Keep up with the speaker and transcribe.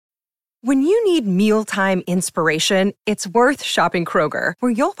When you need mealtime inspiration, it's worth shopping Kroger,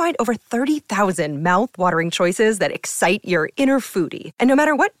 where you'll find over 30,000 mouth-watering choices that excite your inner foodie. And no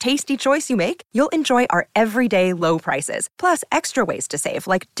matter what tasty choice you make, you'll enjoy our everyday low prices, plus extra ways to save,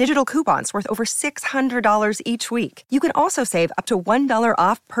 like digital coupons worth over $600 each week. You can also save up to $1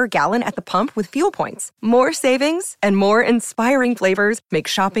 off per gallon at the pump with fuel points. More savings and more inspiring flavors make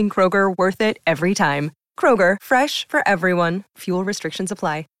shopping Kroger worth it every time. Kroger, fresh for everyone. Fuel restrictions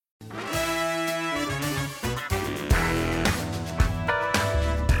apply.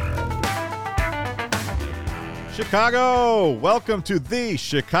 Chicago, welcome to the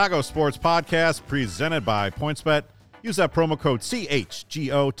Chicago Sports Podcast presented by PointsBet. Use that promo code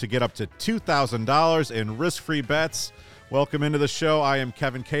CHGO to get up to $2,000 in risk-free bets. Welcome into the show. I am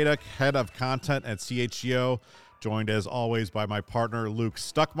Kevin Kaduk, head of content at CHGO, joined as always by my partner Luke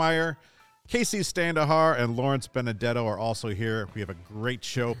Stuckmeyer. Casey Standahar and Lawrence Benedetto are also here. We have a great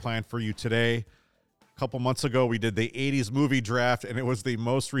show planned for you today. A couple months ago, we did the 80s movie draft, and it was the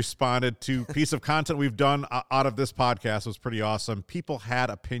most responded to piece of content we've done out of this podcast. It was pretty awesome. People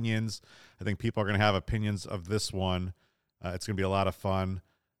had opinions. I think people are going to have opinions of this one. It's going to be a lot of fun.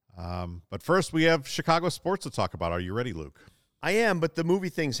 But first, we have Chicago sports to talk about. Are you ready, Luke? I am, but the movie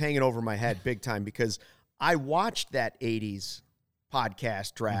thing's hanging over my head big time because I watched that 80s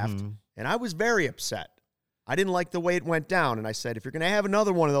podcast draft, and I was very upset. I didn't like the way it went down, and I said, if you're going to have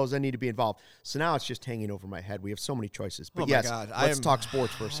another one of those, I need to be involved. So now it's just hanging over my head. We have so many choices. But yes, let's talk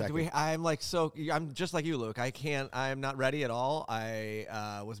sports for a second. I'm just like you, Luke. I'm not ready at all. I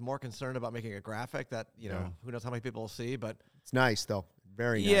was more concerned about making a graphic that, who knows how many people will see, but it's nice, though.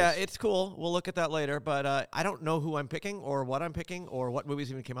 Very nice. Yeah, it's cool. We'll look at that later, but I don't know who I'm picking or what I'm picking or what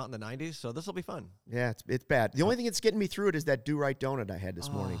movies even came out in the 90s, so this will be fun. Yeah, it's bad. The only thing that's getting me through it is that Do-Right donut I had this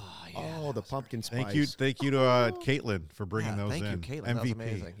morning. Yeah, the pumpkin spice. Thank you to Caitlin for bringing those in. Thank you, Caitlin. MVP. That was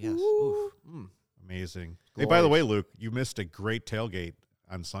amazing. Yes. Amazing. Glorious. Hey, by the way, Luke, you missed a great tailgate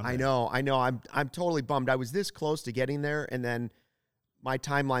on Sunday. I know. I'm totally bummed. I was this close to getting there, and then my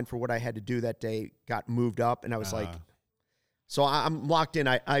timeline for what I had to do that day got moved up, and I was like, so I'm locked in.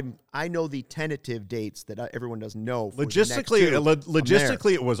 I know the tentative dates that everyone doesn't know.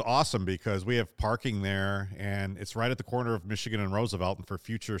 Logistically, it was awesome because we have parking there, and it's right at the corner of Michigan and Roosevelt. And for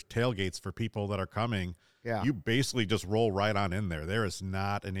future tailgates for people that are coming, you basically just roll right on in there. There is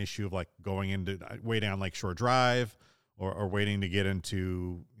not an issue of like going into way down Lakeshore Drive or waiting to get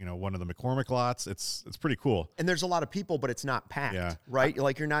into one of the McCormick lots. It's pretty cool. And there's a lot of people, but it's not packed, right?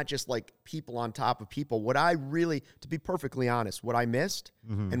 Like you're not just like people on top of people. What I really, to be perfectly honest, what I missed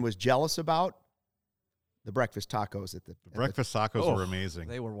and was jealous about, the breakfast tacos at the breakfast tacos were amazing.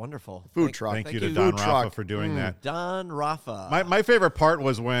 They were wonderful. Food truck. Thank you to Don Rafa for doing that. Don Rafa. My favorite part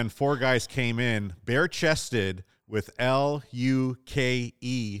was when four guys came in bare-chested with LUKE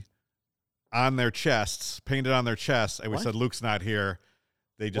on their chests, painted on their chests, and we said, Luke's not here.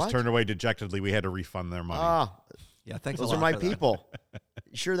 They just turned away dejectedly. We had to refund their money. Yeah, thanks Those a lot. are my for that. people.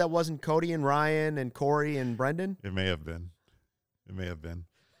 You sure that wasn't Cody and Ryan and Corey and Brendan? It may have been.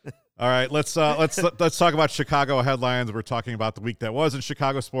 All right, let's talk about Chicago headlines. We're talking about the week that was in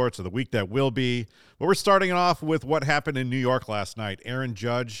Chicago sports or the week that will be. But we're starting off with what happened in New York last night. Aaron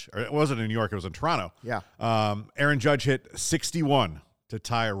Judge, or it wasn't in New York, it was in Toronto. Yeah. Aaron Judge hit 61 to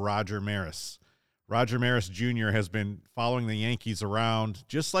tie Roger Maris. Roger Maris Jr. has been following the Yankees around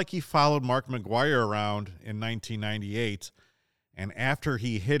just like he followed Mark McGwire around in 1998. And after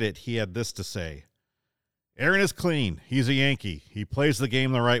he hit it, he had this to say. Aaron is clean. He's a Yankee. He plays the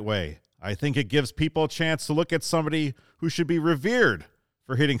game the right way. I think it gives people a chance to look at somebody who should be revered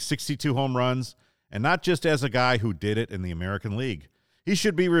for hitting 62 home runs and not just as a guy who did it in the American League. He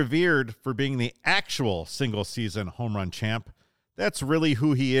should be revered for being the actual single-season home run champ. That's really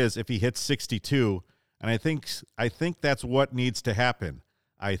who he is if he hits 62, and I think that's what needs to happen.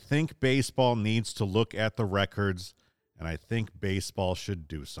 I think baseball needs to look at the records, and I think baseball should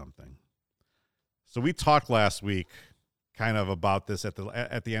do something. So we talked last week kind of about this at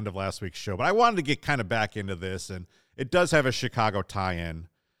the end of last week's show, but I wanted to get kind of back into this, and it does have a Chicago tie-in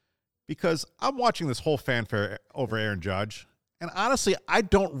because I'm watching this whole fanfare over Aaron Judge, and honestly, I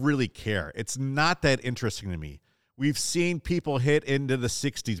don't really care. It's not that interesting to me. We've seen people hit into the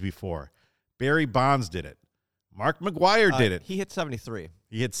 60s before. Barry Bonds did it. Mark McGwire did it. He hit 73.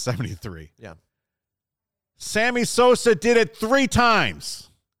 He hit 73. Yeah. Sammy Sosa did it 3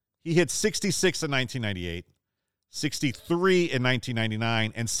 times. He hit 66 in 1998, 63 in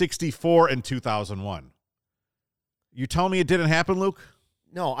 1999, and 64 in 2001. You tell me it didn't happen, Luke?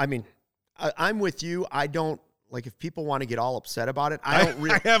 No, I mean, I'm with you. I don't. Like, if people want to get all upset about it, I don't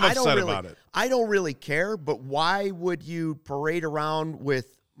really. I am upset about it. I don't really care, but why would you parade around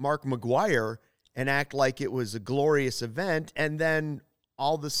with Mark McGwire and act like it was a glorious event, and then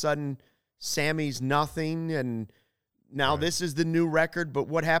all of a sudden Sammy's nothing, and now this is the new record, but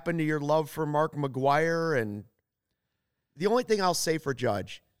what happened to your love for Mark McGwire? And the only thing I'll say for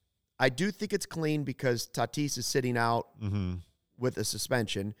Judge, I do think it's clean because Tatis is sitting out with a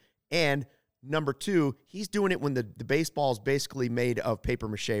suspension, and number two, he's doing it when the baseball is basically made of paper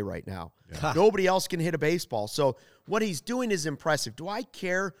mache right now. Yeah. Nobody else can hit a baseball. So what he's doing is impressive. Do I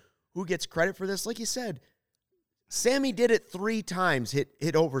care who gets credit for this? Like you said, Sammy did it 3 times,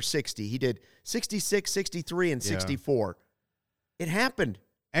 hit over 60. He did 66, 63, and 64. It happened.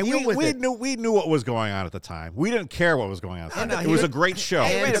 And we knew what was going on at the time. We didn't care what was going on. It was a great show.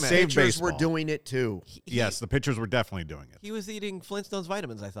 And the pitchers baseball. were doing it too. Yes, the pitchers were definitely doing it. He was eating Flintstones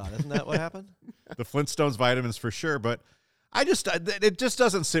vitamins, I thought. Isn't that what happened? The Flintstones vitamins for sure, but it just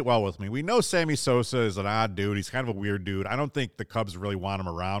doesn't sit well with me. We know Sammy Sosa is an odd dude. He's kind of a weird dude. I don't think the Cubs really want him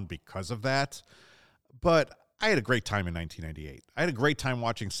around because of that. But I had a great time in 1998. I had a great time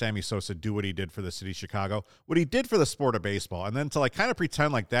watching Sammy Sosa do what he did for the city of Chicago, what he did for the sport of baseball, and then to kind of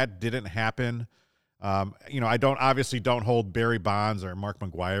pretend like that didn't happen. I don't hold Barry Bonds or Mark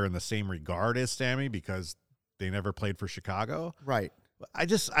McGwire in the same regard as Sammy because they never played for Chicago. Right. I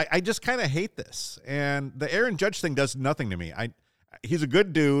just kind of hate this, and the Aaron Judge thing does nothing to me. He's a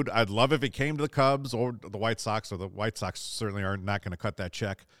good dude. I'd love if he came to the Cubs or the White Sox, or the White Sox certainly are not going to cut that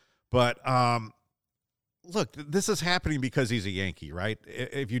check, but. Look, this is happening because he's a Yankee, right?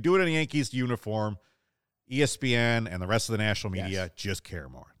 If you do it in a Yankees uniform, ESPN and the rest of the national media just care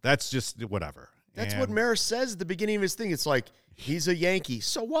more. That's just whatever. That's what Maris says at the beginning of his thing. It's like, he's a Yankee.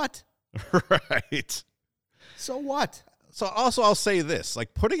 So what? Right. So what? So also I'll say this,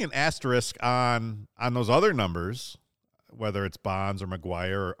 putting an asterisk on those other numbers, whether it's Bonds or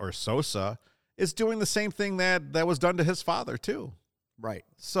McGwire or Sosa, is doing the same thing that was done to his father too. Right.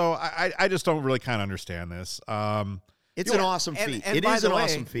 So I just don't really kind of understand this. It's an awesome feat. And it is an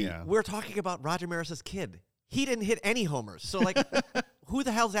awesome feat. Yeah. We're talking about Roger Maris's kid. He didn't hit any homers. So, who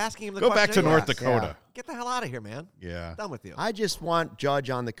the hell's asking him the question? question? Go back to North Dakota. Yeah. Get the hell out of here, man. Yeah. Done with you. I just want Judge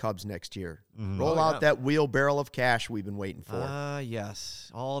on the Cubs next year. Mm-hmm. Roll out that wheelbarrow of cash we've been waiting for.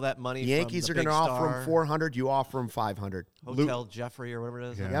 Yes. All that money. The Yankees are going to offer him $400. You offer him $500. Hotel Jeffrey or whatever it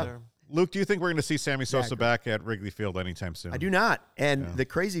is. Yeah. Over there. Luke, do you think we're going to see Sammy Sosa back at Wrigley Field anytime soon? I do not. And the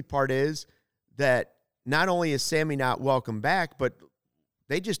crazy part is that not only is Sammy not welcome back, but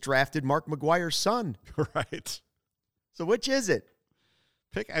they just drafted Mark McGwire's son. Right. So which is it?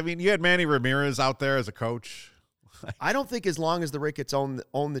 You had Manny Ramirez out there as a coach. I don't think as long as the Ricketts own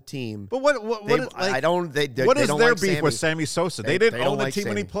the team. But what is their beef with Sammy Sosa? They didn't own the team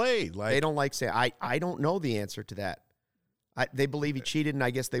when he played. They don't like Sammy. I don't know the answer to that. They believe he cheated, and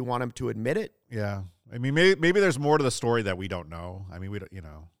I guess they want him to admit it. Yeah. Maybe there's more to the story that we don't know. We don't,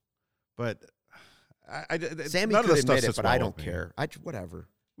 But Sammy none could of this admit stuff it, but I don't care. Whatever.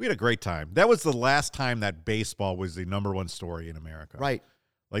 We had a great time. That was the last time that baseball was the number one story in America. Right.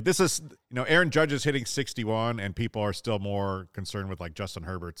 This is, Aaron Judge is hitting 61, and people are still more concerned with Justin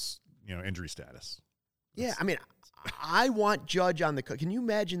Herbert's, injury status. Yeah, I want Judge on the. Can you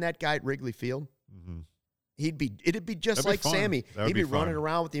imagine that guy at Wrigley Field? Mm-hmm. It'd be just like Sammy. He'd be running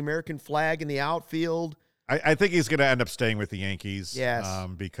around with the American flag in the outfield. I think he's going to end up staying with the Yankees. Yes.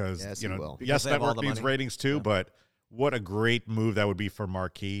 Because, he will. Yes, network needs ratings too, but what a great move that would be for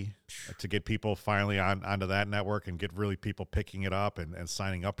Marquee to get people finally onto that network and get really people picking it up and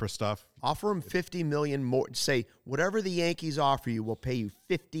signing up for stuff. Offer him $50 million more. Say, whatever the Yankees offer you, we'll pay you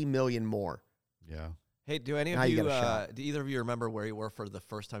 $50 million more. Yeah. Hey, do any of you, do either of you remember where you were for the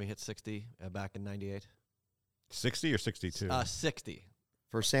first time you hit 60 back in 98? 60 or 62? 60.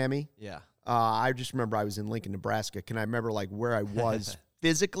 For Sammy? Yeah. I just remember I was in Lincoln, Nebraska. Can I remember where I was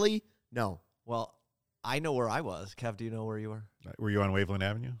physically? No. Well, I know where I was. Kev, do you know where you were? Were you on Waveland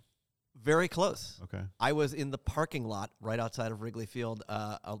Avenue? Very close. Okay. I was in the parking lot right outside of Wrigley Field,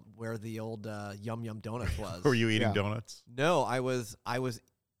 where the old Yum Yum Donuts was. Were you eating donuts? No, I was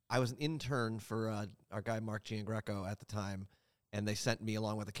an intern for our guy Mark Giangreco at the time, and they sent me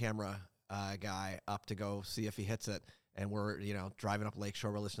along with a camera guy up to go see if he hits it. And we're driving up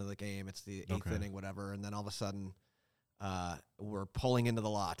Lakeshore, we're listening to the game. It's the eighth inning, whatever, and then all of a sudden, we're pulling into the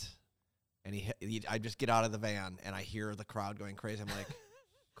lot. And I just get out of the van, and I hear the crowd going crazy. I'm like,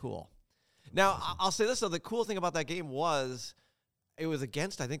 cool. Now, I'll say this, though. The cool thing about that game was it was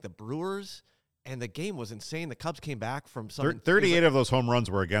against, I think, the Brewers, and the game was insane. The Cubs came back from some 38 of those home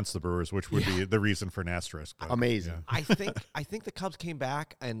runs were against the Brewers, which would be the reason for an asterisk. But, amazing. Yeah. I think the Cubs came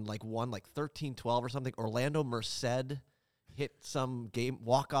back and won 13-12 or something. Orlando Merced hit some game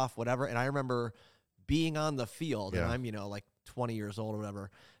walk-off, whatever, and I remember being on the field, and I'm 20 years old or whatever,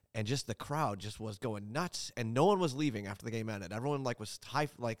 and just the crowd just was going nuts, and no one was leaving after the game ended. Everyone was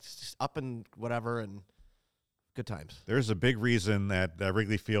up and whatever, and good times. There's a big reason that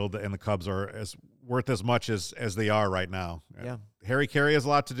Wrigley Field and the Cubs are worth as much as they are right now. Yeah. Harry Carey has a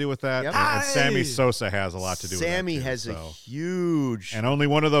lot to do with that, Yep. and Sammy Sosa has a lot to do with that. Sammy too, has a huge and only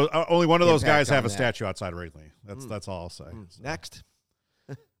one of those guys on have a that. statue outside Wrigley. That's all I'll say. So. Next.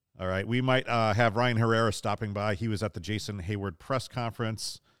 All right, we might have Ryan Herrera stopping by. He was at the Jason Hayward press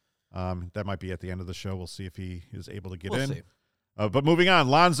conference. That might be at the end of the show. We'll see if he is able to get in. See. But moving on,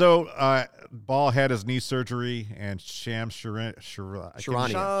 Lonzo Ball had his knee surgery, and Shams Charania.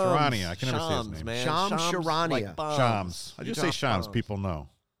 I can never say his name. Man. Shams Charania. like bombs. Shams. I You just say drop Shams. bombs. People know.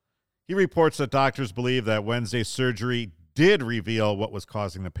 He reports that doctors believe that Wednesday's surgery did reveal what was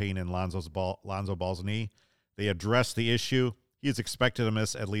causing the pain in Lonzo Ball's knee. They addressed the issue. He is expected to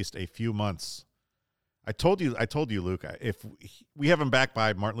miss at least a few months. I told you, Luke, if we have him back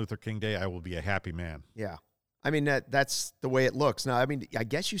by Martin Luther King Day, I will be a happy man. Yeah. I mean, that's the way it looks. Now, I mean, I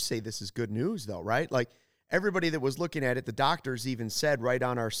guess you say this is good news, though, right? Like, everybody that was looking at it, the doctors even said right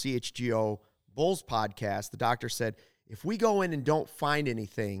on our CHGO Bulls podcast, the doctor said, if we go in and don't find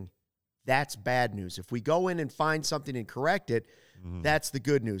anything, that's bad news. If we go in and find something and correct it, that's the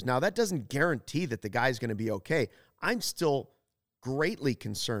good news. Now, that doesn't guarantee that the guy's going to be okay. I'm still greatly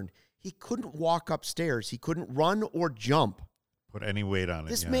concerned. He couldn't walk upstairs. He couldn't run or jump. Put any weight on it.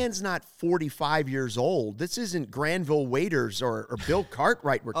 This man's not 45 years old. This isn't Granville Waiters or Bill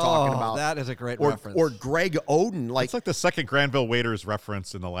Cartwright we're talking about. That is a great reference. Or Greg Oden. It's like the second Granville Waiters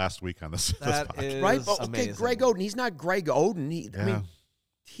reference in the last week on this That podcast. is right? But, okay, amazing. Greg Oden. He's not Greg Oden. I Yeah. mean,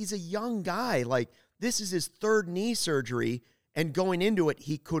 he's a young guy. Like, this is his third knee surgery, and going into it,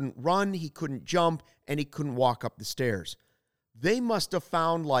 he couldn't run, he couldn't jump, and he couldn't walk up the stairs. They must have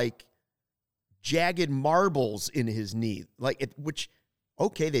found, like, jagged marbles in his knee,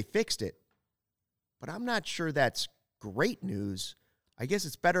 okay, they fixed it, but I'm not sure that's great news. I guess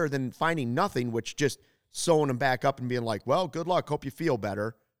it's better than finding nothing, which just sewing him back up and being like, well, good luck, hope you feel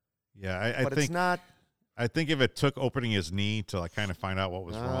better. Yeah, I But think it's not. I think if it took opening his knee to kind of find out what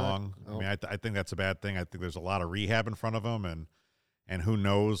was wrong, no. I mean, I think that's a bad thing. I think there's a lot of rehab in front of him, and who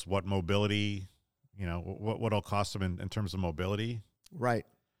knows what mobility, what it'll cost him in terms of mobility. Right.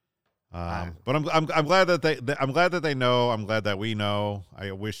 But I'm glad that I'm glad that they know. I'm glad that we know.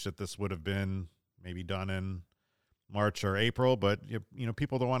 I wish that this would have been maybe done in March or April, but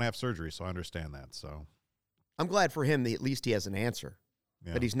people don't want to have surgery, so I understand that. So I'm glad for him that at least he has an answer.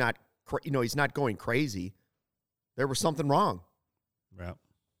 yeah. That he's not, he's not going crazy. There was something wrong. Yeah.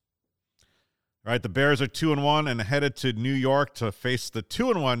 All right, the Bears are 2-1 and headed to New York to face the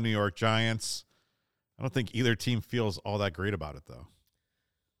 2-1 New York Giants. I don't think either team feels all that great about it, though.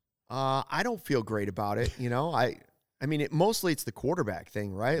 I don't feel great about it. I mean, mostly it's the quarterback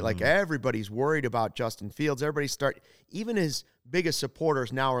thing, right? Like, everybody's worried about Justin Fields. Even his biggest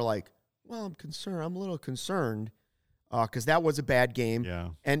supporters now are like, well, I'm concerned. I'm a little concerned because that was a bad game. Yeah.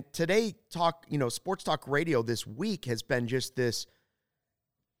 And today, Sports Talk Radio this week has been just this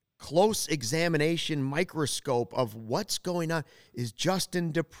close examination microscope of what's going on. Is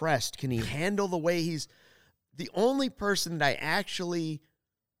Justin depressed? Can he handle the way he's the only person that I actually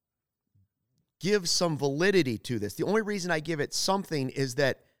give some validity to this? The only reason I give it something is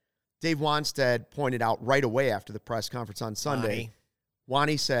that Dave Wanstead pointed out right away after the press conference on Sunday.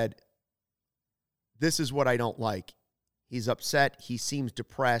 Wani said, this is what I don't like. He's upset. He seems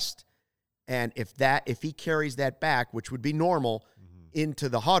depressed. And if he carries that back, which would be normal, into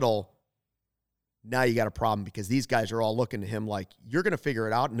the huddle, now you got a problem because these guys are all looking to him like, you're going to figure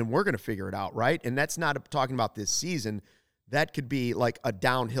it out, and then we're going to figure it out, right? And that's not talking about this season. That could be like a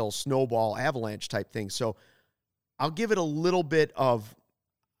downhill snowball avalanche type thing. So I'll give it a little bit of,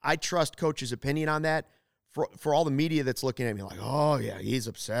 I trust coach's opinion on that. For all the media that's looking at me like, oh, yeah, he's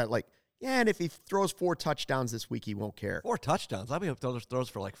upset. Like, yeah, and if he throws 4 touchdowns this week, he won't care. 4 touchdowns. I mean, if he throws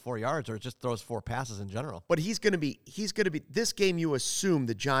for like 4 yards or just throws 4 passes in general. But he's going to be, this game you assume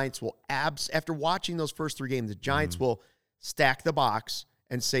the Giants will, after watching those first 3 games, the Giants will stack the box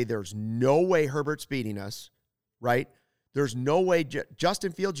and say there's no way Herbert's beating us, right? There's no way,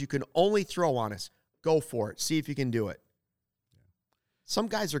 Justin Fields, you can only throw on us. Go for it. See if you can do it. Some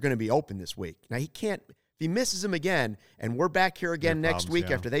guys are going to be open this week. Now, he can't, if he misses him again, and we're back here again next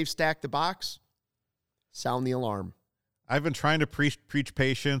week after they've stacked the box, sound the alarm. I've been trying to preach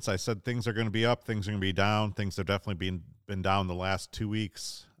patience. I said things are going to be up, things are going to be down. Things have definitely been down the last 2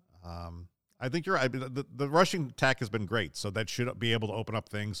 weeks. I think you're right. The rushing attack has been great, so that should be able to open up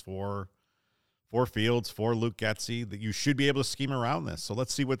things for Fields, for Luke Getsy, that you should be able to scheme around this. So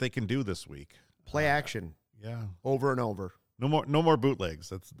let's see what they can do this week. Play action. Yeah. Over and over. No more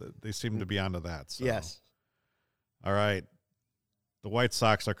bootlegs. They seem to be onto that. So. Yes. All right. The White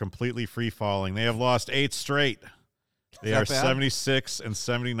Sox are completely free falling. They have lost 8 straight. They are 76 and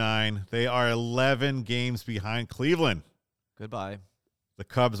 79. They are 11 games behind Cleveland. Goodbye. The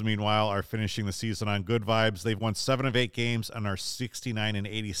Cubs, meanwhile, are finishing the season on good vibes. They've won 7 of 8 games and are 69 and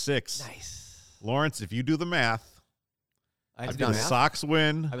 86. Nice. Lawrence, if you do the math, I've the Sox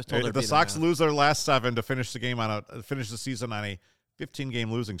win. I was told If the Sox lose their last 7 to finish the season on a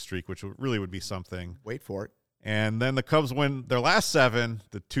 15-game losing streak, which really would be something. Wait for it. And then the Cubs win their last 7.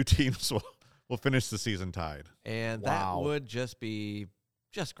 The 2 teams will finish the season tied. And that would just be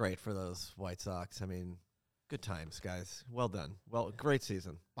just great for those White Sox. I mean, good times, guys. Well done. Well, great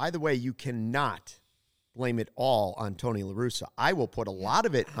season. By the way, you cannot blame it all on Tony La Russa. I will put a lot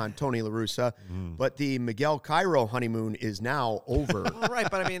of it on Tony La Russa, but the Miguel Cairo honeymoon is now over. Well, right,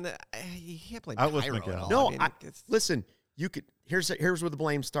 but I mean, you can't blame Out with Cairo Miguel. at all. No, I mean, listen, you could. Here's where the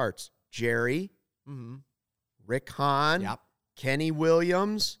blame starts. Jerry, Rick Hahn, Kenny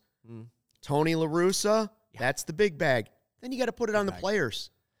Williams, Tony La Russa. That's the big bag. Then you got to put it on the players.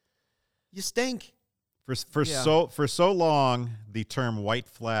 You stink. For so long, the term white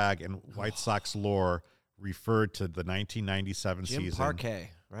flag in White Sox lore referred to the 1997 Jim season.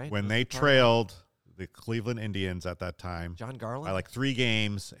 Parquet, right? When they trailed the Cleveland Indians at that time. John Garland? By like 3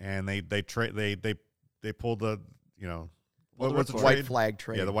 games, and they pulled the, what's the white trade? flag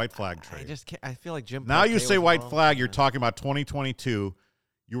trade? Yeah, the white flag trade. I just can't, I feel like Jim Now Parquet you say was white involved. flag, you're talking about 2022.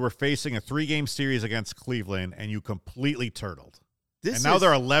 You were facing a 3-game series against Cleveland, and you completely turtled. And now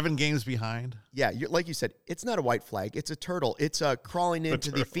they're 11 games behind. Yeah, like you said, it's not a white flag. It's a turtle. It's crawling into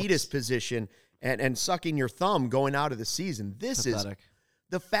the fetus position and sucking your thumb going out of the season. This Pathetic. is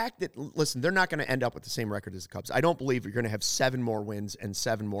the fact that, listen, they're not going to end up with the same record as the Cubs. I don't believe you're going to have 7 more wins and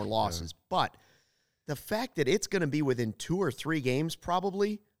 7 more losses. But the fact that it's going to be within 2 or 3 games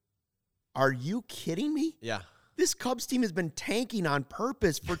probably, are you kidding me? Yeah. This Cubs team has been tanking on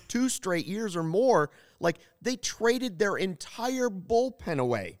purpose for 2 straight years or more. Like, they traded their entire bullpen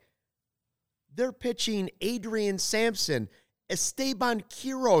away. They're pitching Adrian Sampson. Esteban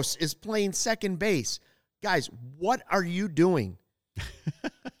Quiroz is playing second base. Guys, what are you doing?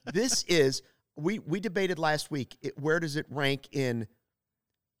 This is, we debated last week, where does it rank in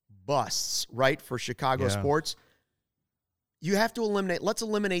busts, right, for Chicago sports? You have to let's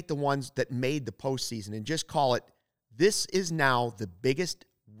eliminate the ones that made the postseason and just call it, this is now the biggest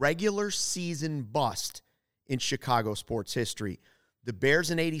regular season bust in Chicago sports history. The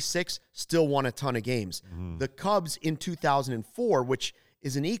Bears in 86 still won a ton of games. The Cubs in 2004, which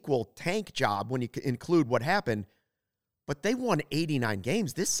is an equal tank job when you include what happened, but they won 89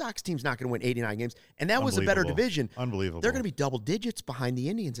 games. This Sox team's not going to win 89 games, and that was a better division. Unbelievable. They're going to be double digits behind the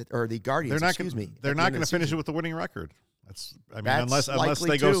Indians, or the Guardians, They're not going to finish it with the winning record. That's unless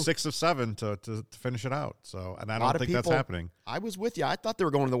they go 6 of 7 to finish it out. So, and I don't think that's happening. I was with you. I thought they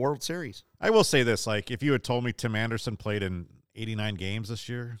were going to the World Series. I will say this: like, if you had told me Tim Anderson played in 89 games this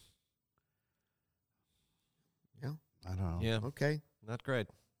year, I don't know. Yeah. Okay. Not great.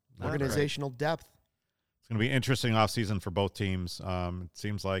 Organizational depth. It's going to be an interesting offseason for both teams. It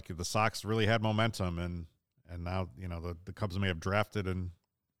seems like the Sox really had momentum, and now the Cubs may have drafted and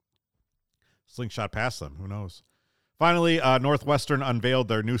slingshot past them. Who knows? Finally, Northwestern unveiled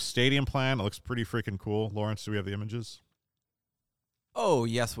their new stadium plan. It looks pretty freaking cool. Lawrence, do we have the images? Oh,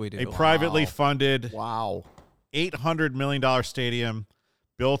 yes, we do. A privately funded $800 million stadium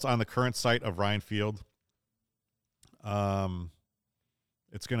built on the current site of Ryan Field.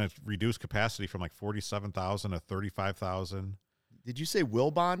 It's going to reduce capacity from like 47,000 to 35,000. Did you say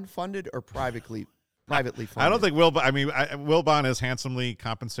Wilbon funded or privately funded? I don't think Wilbon. I mean, Wilbon is handsomely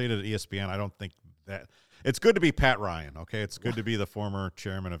compensated at ESPN. I don't think that. It's good to be Pat Ryan, okay? It's good to be the former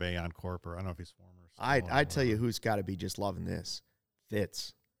chairman of Aon Corp. Or I don't know if he's former. I'd tell you who's got to be just loving this.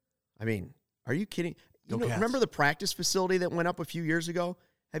 Fitz. I mean, are you kidding? Remember the practice facility that went up a few years ago?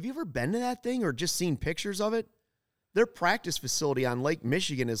 Have you ever been to that thing or just seen pictures of it? Their practice facility on Lake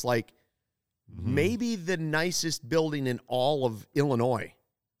Michigan is like maybe the nicest building in all of Illinois.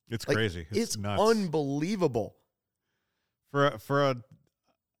 It's crazy. It's nuts. Unbelievable. For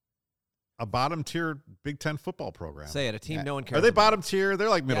a bottom tier Big Ten football program. Say it, a team no one cares Are they about. Bottom tier? They're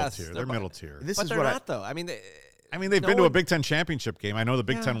like middle Yes, tier. they're They're middle tier. But they're not, though. I mean, they've been to a Big Ten championship game. I know the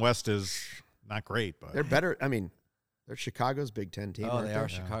Big Ten West is not great, but they're better. I mean, they're Chicago's Big Ten team. Oh, they are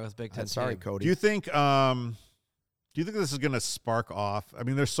Chicago's Big Ten. Sorry, team. Cody. Do you think this is going to spark off? I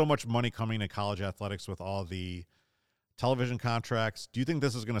mean, there's so much money coming to college athletics with all the television contracts. Do you think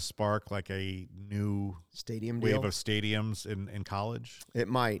this is going to spark like a new Stadium wave deal? of stadiums in college? It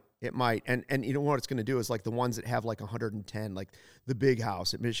might. And you know what it's going to do is like the ones that have like 110, like the Big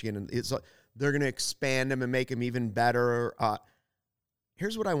House at Michigan, and they're going to expand them and make them even better.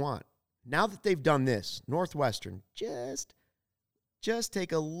 Here's what I want. Now that they've done this, Northwestern, just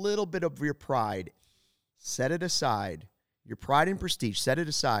take a little bit of your pride, set it aside, your pride and prestige, set it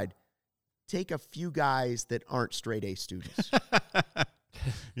aside. Take a few guys that aren't straight A students.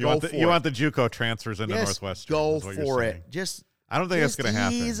 You want the JUCO transfers into Northwestern. Go for it. I don't think that's going to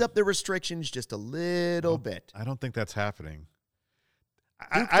happen. Ease up the restrictions just a little bit. I don't think that's happening.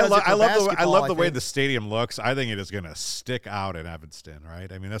 I love the way the stadium looks. I think it is going to stick out in Evanston,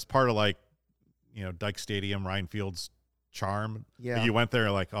 right? I mean, that's part of like, Dyke Stadium, Ryan Field's charm. Yeah. You went there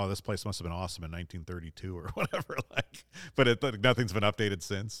like, oh, this place must have been awesome in 1932 or whatever. But nothing's been updated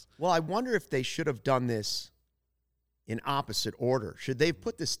since. Well, I wonder if they should have done this in opposite order. Should they have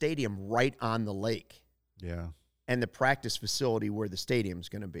put the stadium right on the lake? Yeah. And the practice facility where the stadium's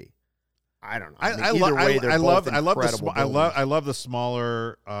going to be? I don't know. I love the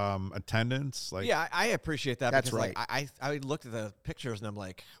smaller attendance. Like, yeah, I appreciate that. That's because, right. Like, I looked at the pictures and I'm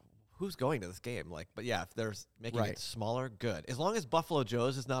like, who's going to this game? Like, but yeah, if they're making it smaller, good. As long as Buffalo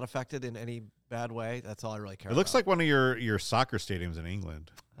Joe's is not affected in any bad way, that's all I really care about. It looks like one of your soccer stadiums in England.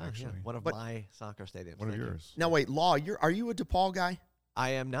 Actually, one of my soccer stadiums. One of yours. Now wait, Law, are you a DePaul guy?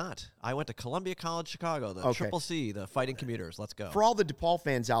 I am not. I went to Columbia College Chicago, the Triple C, the Fighting Commuters. Let's go. For all the DePaul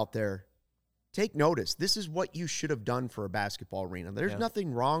fans out there, take notice. This is what you should have done for a basketball arena. There's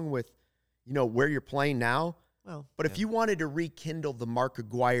nothing wrong with, where you're playing now. Well, but if you wanted to rekindle the Mark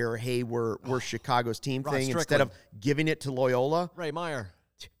Aguirre, hey, we're Chicago's team Rod thing Strickland. instead of giving it to Loyola, Ray Meyer.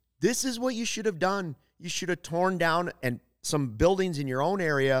 This is what you should have done. You should have torn down and some buildings in your own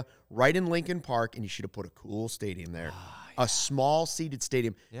area, right in Lincoln Park, and you should have put a cool stadium there. A small seated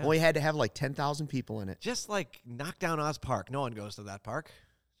stadium. Yeah. Only had to have like 10,000 people in it. Just like knock down Oz Park. No one goes to that park.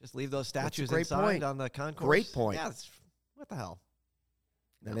 Just leave those statues great inside point. on the concourse. Great point. Yeah, what the hell?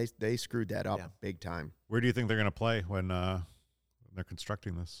 And they screwed that up big time. Where do you think they're going to play when they're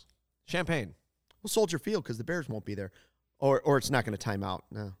constructing this? Champaign. Well, Soldier Field, because the Bears won't be there. Or it's not going to time out.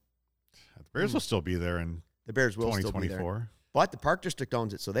 No. The Bears will still be there in the Bears will still be 2024. there. But the Park District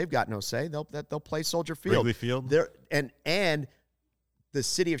owns it, so they've got no say. They'll play Soldier Field. Wrigley Field? And the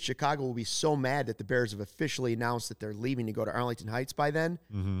city of Chicago will be so mad that the Bears have officially announced that they're leaving to go to Arlington Heights by then,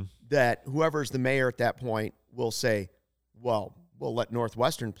 that whoever's the mayor at that point will say, well, we'll let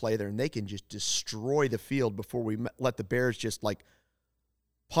Northwestern play there, and they can just destroy the field before we let the Bears just, like,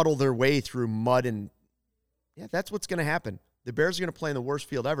 puddle their way through mud. And, that's what's going to happen. The Bears are going to play in the worst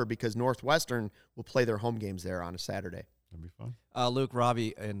field ever because Northwestern will play their home games there on a Saturday. That'd be fun. Luke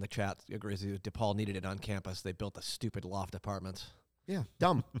Robbie in the chat agrees with you. DePaul needed it on campus. They built a stupid loft apartment. Yeah,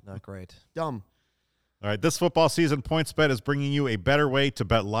 dumb. Not great. Dumb. All right, this football season, PointsBet is bringing you a better way to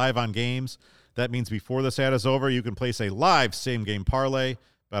bet live on games. That means before this ad is over, you can place a live same-game parlay,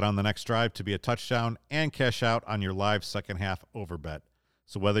 bet on the next drive to be a touchdown, and cash out on your live second-half overbet.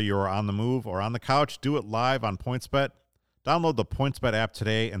 So whether you're on the move or on the couch, do it live on PointsBet. Download the PointsBet app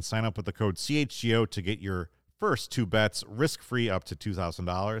today and sign up with the code CHGO to get your first two bets risk-free up to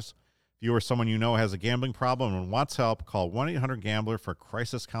 $2,000. If you or someone you know has a gambling problem and wants help, call 1-800-GAMBLER for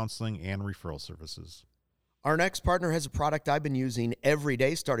crisis counseling and referral services. Our next partner has a product I've been using every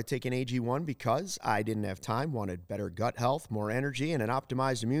day. Started taking AG1 because I didn't have time, wanted better gut health, more energy, and an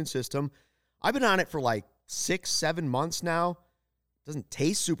optimized immune system. I've been on it for like 6-7 months now. Doesn't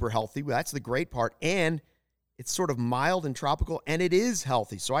taste super healthy, but that's the great part. And it's sort of mild and tropical, and it is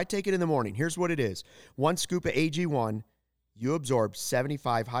healthy. So I take it in the morning. Here's what it is. 1 scoop of AG1, you absorb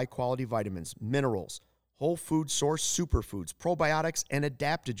 75 high-quality vitamins, minerals, whole food source superfoods, probiotics, and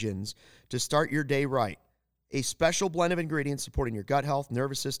adaptogens to start your day right. A special blend of ingredients supporting your gut health,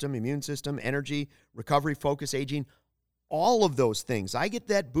 nervous system, immune system, energy, recovery, focus, aging, all of those things. I get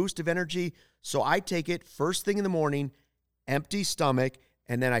that boost of energy, so I take it first thing in the morning, empty stomach,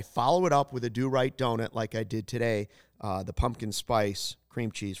 and then I follow it up with a Do-Right donut like I did today, the pumpkin spice cream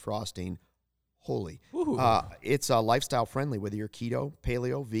cheese frosting. Holy. It's lifestyle friendly, whether you're keto,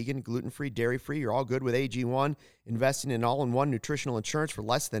 paleo, vegan, gluten-free, dairy-free, you're all good with AG1. Investing in all-in-one nutritional insurance for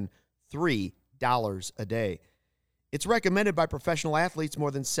less than $3 a day. It's recommended by professional athletes,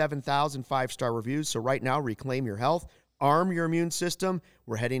 more than 7,000 5-star reviews. So right now, reclaim your health, arm your immune system.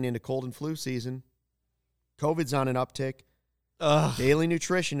 We're heading into cold and flu season. COVID's on an uptick. Daily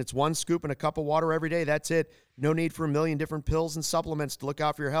nutrition. It's 1 scoop and a cup of water every day. That's it. No need for a million different pills and supplements to look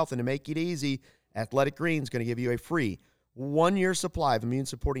out for your health. And to make it easy, Athletic Greens is going to give you a free 1-year supply of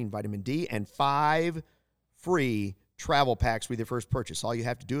immune-supporting vitamin D and 5 free travel packs with your first purchase. All you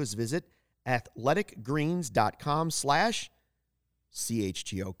have to do is visit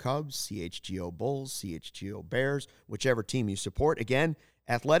athleticgreens.com/CHGO Cubs, CHGO Bulls, CHGO Bears, whichever team you support. Again,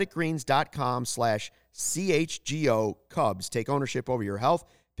 athleticgreens.com/CHGO Cubs. Take ownership over your health.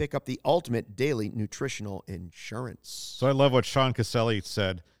 Pick up the ultimate daily nutritional insurance. So I love what Sean Caselli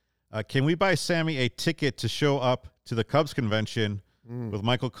said. Can we buy Sammy a ticket to show up to the Cubs convention with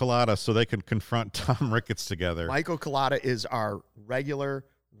Michael Collada so they can confront Tom Ricketts together? Michael Collada is our regular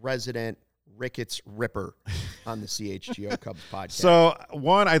resident Ricketts Ripper on the CHGO Cubs podcast. So,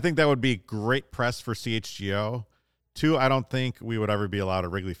 one, I think that would be great press for CHGO. Two, I don't think we would ever be allowed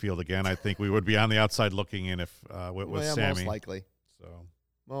at Wrigley Field again. I think we would be on the outside looking in if with Sammy. Most likely. So,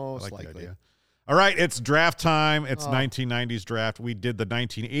 most I like likely. the idea. All right, it's draft time. It's 1990s draft. We did the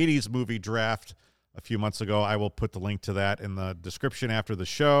 1980s movie draft a few months ago. I will put the link to that in the description after the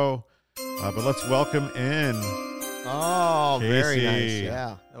show. But let's welcome in Oh, very Casey. nice.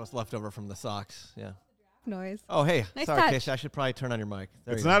 Yeah. That was left over from the Sox. Yeah. Noise. Oh, hey. Nice Sorry, touch. Casey. I should probably turn on your mic.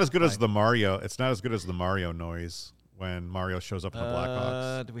 There It's you not go. as good as Hi. the Mario. It's not as good as the Mario noise when Mario shows up in the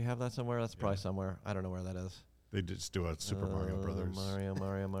Blackhawks. Do we have that somewhere? That's probably somewhere. I don't know where that is. They just do a Super Mario Brothers. Mario.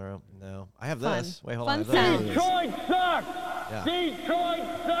 No. I have Fun. this. Wait, hold Fun on. I have this. sound. Detroit sucks! Yeah. Detroit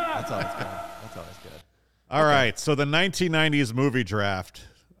sucks! That's always good. That's always good. All right, so the 1990s movie draft.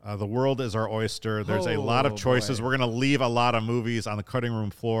 The world is our oyster. There's a lot of Oh, choices. boy. We're going to leave a lot of movies on the cutting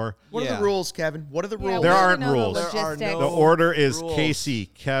room floor. What are Yeah. the rules, Kevin? What are the Yeah, rules? There we aren't know the rules. There are logistics. no- The order is rules. Casey,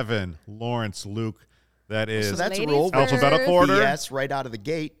 Kevin, Lawrence, Luke. That is So that's a Ladies rule. first. alphabetical order. BS right out of the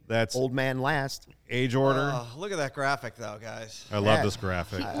gate. That's Old man last. age order. Oh, look at that graphic, though, guys. I love yeah. this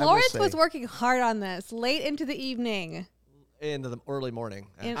graphic. I will Lawrence say- was working hard on this late into the evening, Into the early morning.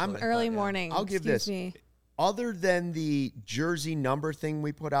 in actually, early but, yeah. morning. I'll give excuse this. me. Other than the jersey number thing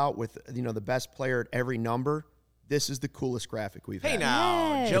we put out with the best player at every number, this is the coolest graphic we've Hey had.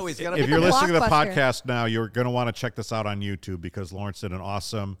 now, Yes. Joey's got If to you're the listening to the Blockbuster. podcast now, you're going to want to check this out on YouTube because Lawrence did an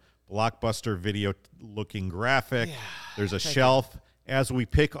awesome Blockbuster video looking graphic. There's a shelf. As we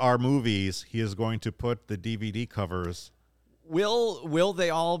pick our movies, he is going to put the DVD covers. Will they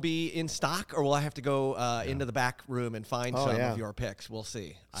all be in stock, or will I have to go into the back room and find Oh, some yeah. of your picks? We'll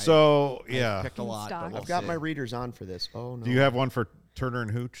see. So, I yeah. picked a lot. stock. But we'll I've got see. my readers on for this. Oh, no. Do you have one for Turner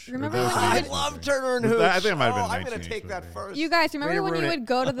and Hooch? Or Remember those when are you the I would- next love movie? Turner and Was Hooch. that- I think it might have been I'm going to 1980s take that movie. first. You guys Way remember to when you ruin it. would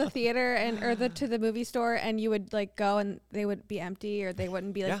go to the theater to the movie store and you would like go and they would be empty or they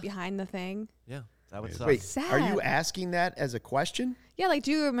wouldn't be like Yeah. behind the thing? Yeah, that would suck. Wait, Sad. are you asking that as a question? Yeah, like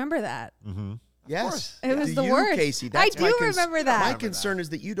do you remember that? Mm-hmm. Yes. course. It was Do the you, worst. Casey? I That's do my remember that. My concern is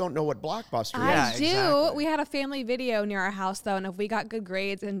that you don't know what Blockbuster is. Yeah, I do. exactly. We had a family video near our house though, and if we got good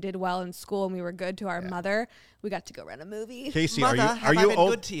grades and did well in school and we were good to our mother, we got to go rent a movie. Casey, Mother, are have I you been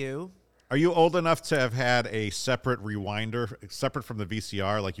old? good to you? Are you old enough to have had a separate rewinder, separate from the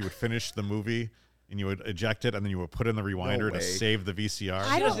VCR? Like you would finish the movie and you would eject it, and then you would put in the rewinder to way. save the VCR.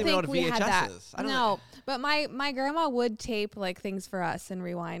 I She don't doesn't even know think what we a had VHS that. is. I don't No, know. but my grandma would tape like things for us and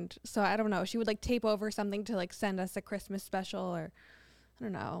rewind. So I don't know. She would like tape over something to like send us a Christmas special or I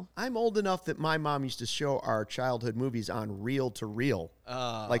don't know. I'm old enough that my mom used to show our childhood movies on reel to reel,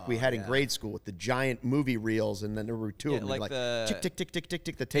 like we had in grade school with the giant movie reels, and then there were two Yeah, of them. like Like the tick, tick, tick, tick, tick,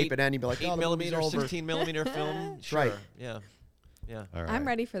 tick, the tape it in. You'd be like, 8 oh, the movie's millimeter, over. 16 millimeter film. Sure. right. Yeah. Yeah. All right. I'm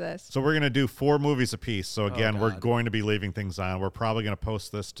ready for this. So we're going to do 4 movies apiece. So again, we're God. going to be leaving things on. We're probably going to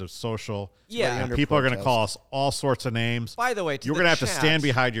post this to social. Yeah. And under people are going to protest. call us all sorts of names. By the way, You're going to have to stand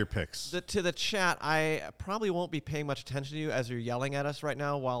behind your picks. To the chat, I probably won't be paying much attention to you as you're yelling at us right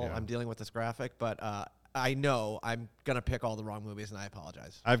now while Yeah. I'm dealing with this graphic, but I know I'm going to pick all the wrong movies, and I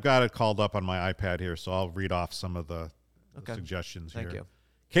apologize. I've got it called up on my iPad here, so I'll read off some of the Okay. suggestions Thank here. you.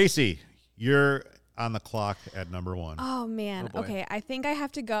 Casey, you're on the clock at number 1. Oh man. Oh, boy. Okay, I think I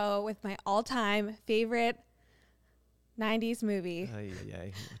have to go with my all-time favorite 90s movie, Ay, ay,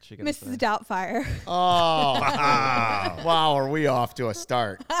 ay. What you gonna Mrs. say? Doubtfire. Oh, wow, are we off to a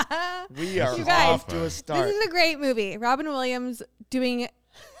start? We are You guys, off to a start. This is a great movie. Robin Williams doing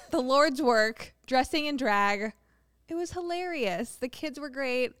the Lord's work, dressing in drag. It was hilarious. The kids were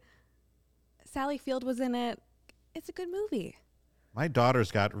great. Sally Field was in it. It's a good movie. My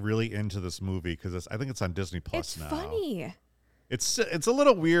daughters got really into this movie because I think it's on Disney Plus It's now. funny. It's a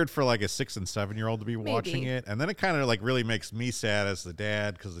little weird for like a 6 and 7-year-old to be Maybe. watching it, and then it kind of like really makes me sad as the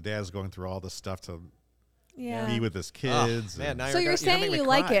dad because the dad's going through all this stuff to Yeah. be with his Oh, kids. man, and- now So you're gonna saying make me you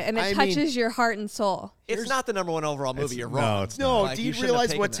like cry. it and it I mean- touches your heart and soul. It's not the number 1 overall movie. You're no, wrong. it's No, Like, do you you shouldn't have realize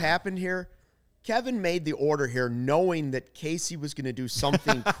taken what's that. happened here? Kevin made the order here knowing that Casey was going to do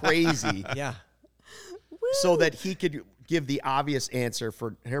something crazy Yeah. so that he could give the obvious answer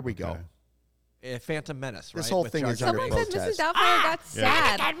for, here we go. Okay. Phantom Menace, right? This whole With thing Jar is Jar under Someone Binks. said protest. Mrs. Doubtfire got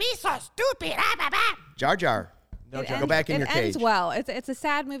sad. me so stupid. Jar Jar. No, It Jar Go ends- back in it your ends cage. well. It's a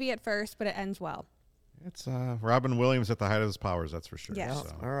sad movie at first, but it ends well. It's Robin Williams at the height of his powers, that's for sure. Yes.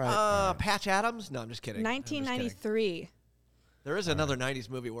 So. All right. Patch Adams? No, I'm just kidding. I'm just kidding. 1993. There is another 90s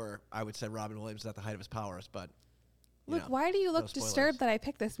movie where I would say Robin Williams is at the height of his powers, but Luke, why do you look spoilers. disturbed that I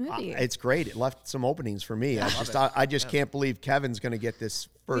picked this movie? It's great. It left some openings for me. I just can't believe Kevin's going to get this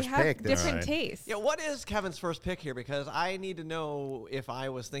we first have pick. different Right. tastes. Yeah, what is Kevin's first pick here? Because I need to know if I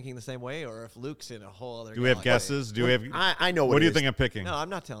was thinking the same way or if Luke's in a whole other Do we have galaxy. guesses? Do we have? I know What what do it you is. think I'm picking? No, I'm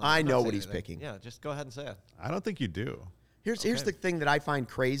not telling you. I I'm not know saying what he's anything. picking. Yeah, just go ahead and say it. I don't think you do. Here's the thing that I find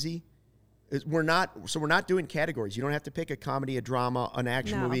crazy is we're not doing categories. You don't have to pick a comedy, a drama, an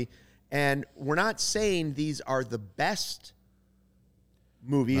action No. movie, and we're not saying these are the best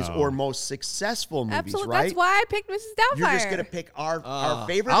movies No. or most successful movies, Absolutely. right? That's why I picked Mrs. Doubtfire. You're just gonna pick our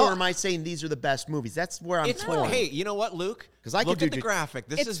favorite, or am I saying these are the best movies? That's where I'm It's torn. hey, you know what, Luke? 'Cause I could look do at the ju- graphic.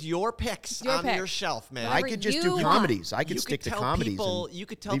 This It's is your picks your on pick. your shelf, man. I Whatever could just you do want. comedies. I could you stick to tell comedies. people. and You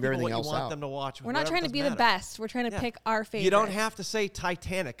could tell leave people everything what you else want out. them to watch. We're not trying to be the best. best. We're trying to pick our favorite. You don't have to say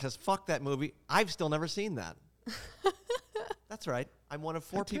Titanic because fuck that movie. I've still never seen that. That's right. I'm one of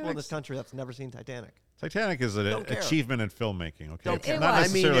 4 people in this country that's never seen Titanic. Titanic is an Don't care. achievement in filmmaking. Okay, Don't it's care. not It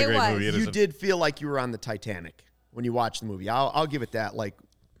was. necessarily It a great was. movie. It is You a- did feel like you were on the Titanic when you watched the movie. I'll give it that. Like,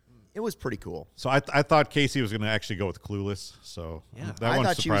 it was pretty cool. So I thought Casey was going to actually go with Clueless. So Yeah. that I one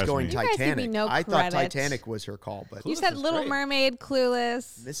thought she was surprised going me. You guys give me Titanic. no I thought credit. Titanic was her call, but You Clueless said is Little great. Mermaid,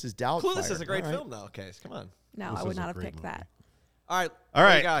 Clueless. Mrs. Doubtfire. Clueless is a great All right. film, though. Case, come on. No, This I would is a not have great picked movie. that. All right. All what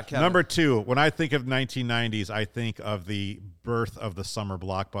right, you got, Kevin? number 2. When I think of 1990s, I think of the birth of the summer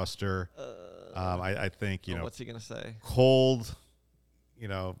blockbuster. I think what's he gonna say? cold,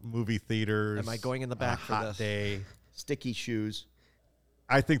 movie theaters. Am I going in the back a for hot this? day. Sticky shoes.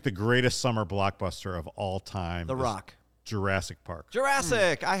 I think the greatest summer blockbuster of all time. The is Rock. Jurassic Park.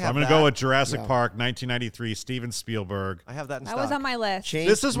 Jurassic. I have. I'm going to that. go with Jurassic Yeah. Park, 1993, Steven Spielberg. I have that in That stock. was on my list. Change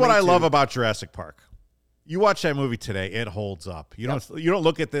This is what me I love too. about Jurassic Park. You watch that movie today, it holds up. You don't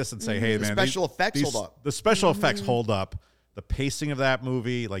look at this and say, "Hey, The man, special effects hold up. The special effects hold up. The pacing of that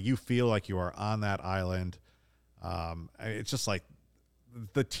movie, like you feel like you are on that island. It's just like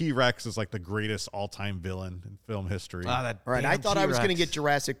the T-Rex is like the greatest all-time villain in film history. That All right, I damn thought I was going to T-Rex. get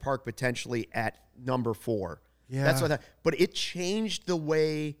Jurassic Park potentially at number 4. Yeah. That's what I thought. But it changed the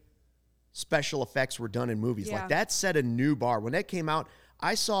way special effects were done in movies. Yeah. Like, that set a new bar. When that came out,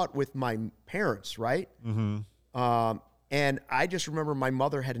 I saw it with my parents, right? Mm-hmm. And I just remember my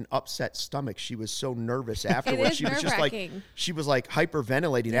mother had an upset stomach. She was so nervous afterwards. is She was just like, nerve-wracking. she was like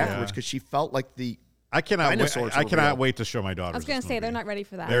hyperventilating afterwards because she felt like the I cannot wait. dinosaurs I were cannot real. wait to show my daughters. I was going this to say, they're movie. not ready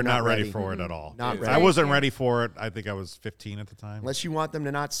for that. They're not not ready ready. for it at all. Not If ready. I wasn't Yeah. ready for it. I think I was 15 at the time. unless you want them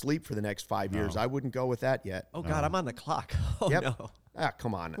to not sleep for the next 5 years. I wouldn't go with that yet. Oh God, I'm on the clock. Oh Yep. no. Ah,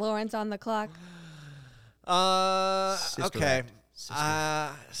 come on. Lawrence on the clock. Sister Okay. Act.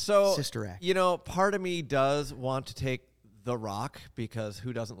 Sister So Sister Act. part of me does want to take The Rock because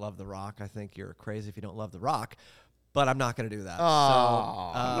who doesn't love The Rock? I think you're crazy if you don't love The Rock, but I'm not going to do that. Oh.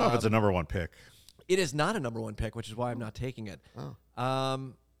 I don't know if it's a number 1 pick. It is not a number 1 pick, which is why I'm not taking it.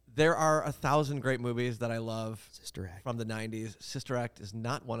 There are 1,000 great movies that I love Sister Act. from the 90s. Sister Act is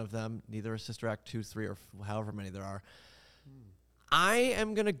not one of them. Neither is Sister Act 2, 3, or however many there are. I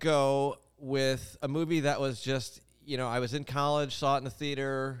am going to go with a movie that was just, I was in college, saw it in the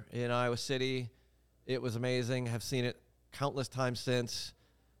theater in Iowa City. It was amazing. Have seen it countless times since.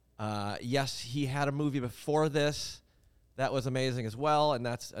 Yes, he had a movie before this that was amazing as well, and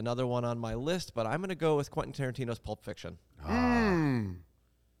that's another one on my list, but I'm going to go with Quentin Tarantino's Pulp Fiction.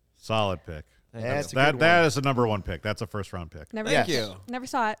 Solid pick. Thank That's you. a good That is a number 1 pick. That's a first-round pick. Never, Thank you. Never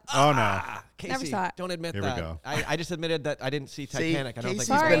saw it. Oh no. Casey, Never saw it. don't admit Here we that. go. I just admitted that I didn't see Titanic. I don't Casey's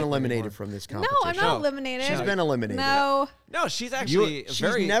think Sorry. been eliminated from this No, competition. I'm not No. eliminated. She's been eliminated. No. No, she's actually She's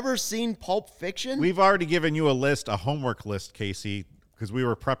very. never seen Pulp Fiction? We've already given you a homework list, Casey, because we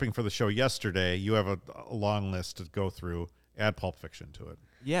were prepping for the show yesterday. You have a long list to go through. Add Pulp Fiction to it.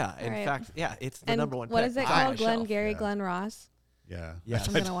 Yeah, in right. fact, yeah, it's the And number 1 what pick. is it It's on my called? Glenn shelf. Gary, Yeah. Glenn Ross. Yeah. Yes.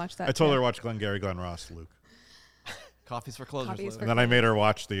 I'm going to watch that. I told her too. to watch Glengarry Glen Ross, Luke. Coffees for closers. Coffees Luke. for And then I made her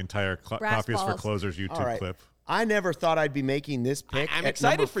watch the entire Brass Coffees for balls. Closers YouTube All right. clip. I never thought I'd be making this pick. I'm at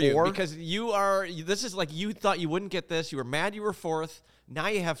excited number for you 4. because this is like you thought you wouldn't get this. You were mad you were 4th. Now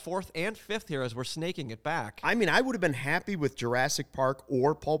you have 4th and 5th here as we're snaking it back. I mean, I would have been happy with Jurassic Park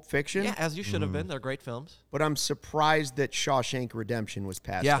or Pulp Fiction, Yeah, as you should have been. They're great films. but I'm surprised that Shawshank Redemption was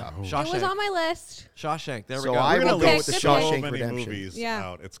passed up. Shawshank. It was on my list. Shawshank. There So we go. I We're will gonna go leave with the Good so pick. Shawshank many Redemption. movies Yeah.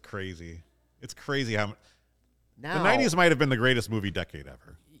 out. It's crazy. It's crazy how Now, The 90s might have been the greatest movie decade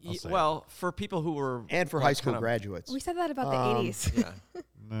ever. I'll say it. Well, for people who were and for like, high school kind of- graduates. We said that about the 80s. yeah.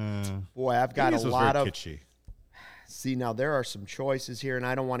 Nah. Boy, I've got 80s a was lot very of. kitschy. See, now there are some choices here, and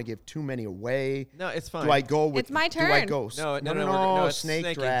I don't want to give too many away. No, it's fine. Do I go with? It's my Do I turn. go? No, it's snake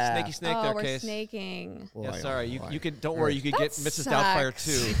snaky. draft. Snaky snake Oh, there, we're Case. snaking. Boy, Yeah, oh sorry. boy. You could don't worry. You could get That Mrs. Doubtfire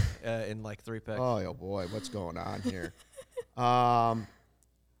sucks. 2 in like 3 picks. Oh boy, what's going on here?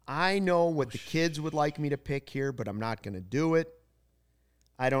 I know what the kids would like me to pick here, but I'm not going to do it.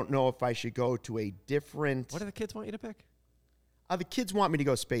 I don't know if I should go to a different. What do the kids want you to pick? The kids want me to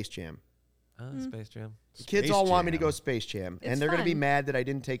go Space Jam. Space Jam. The kids Space all want me to Jam. go Space Jam, It's and they're going to be fun. mad that I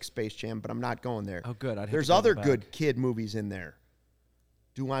didn't take Space Jam, but I'm not going there. Oh, good. I'd have There's to go other back. good kid movies in there.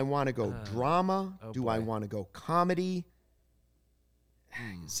 Do I want to go drama? oh Do I boy. want to go comedy?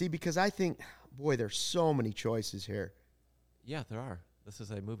 See, because I think, boy, there's so many choices here. Yeah, there are. This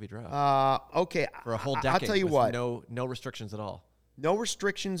is a movie draft Okay, for a whole decade. I'll tell you with what. No restrictions at all. No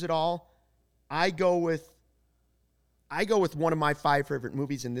restrictions at all. I go with one of my 5 favorite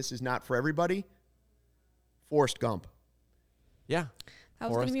movies, and this is not for everybody. Forrest Gump. Yeah, That was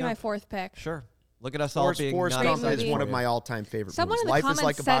going Forrest to be my Gump. fourth pick. sure. Look at us all being Forrest not Gump excited is for one of you. my all-time favorite Someone movies. in the Life comments is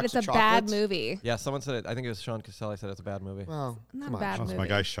like a said box it's of a bad chocolates. movie. Yeah, someone said it. I think it was Sean Caselli said it's a bad movie. Well, Not come a on. bad That's movie. my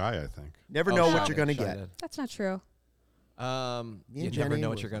guy Shy, I think. Never Oh, know Shy what you're going to Shy get. did. That's not true. Me You and never Jenny know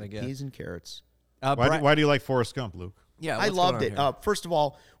what with you're going to get. Peas and carrots. Why do you like Forrest Gump, Luke? Yeah, I what's going loved on it. here? First of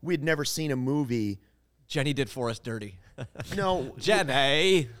all, we had never seen a movie. Jenny did Forrest dirty. No,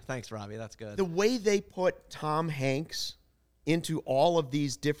 Jenny. Thanks, Robbie. That's good. the way they put Tom Hanks into all of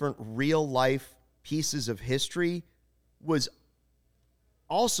these different real-life pieces of history was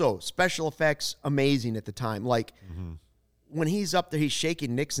also special effects amazing at the time. Like when he's up there, he's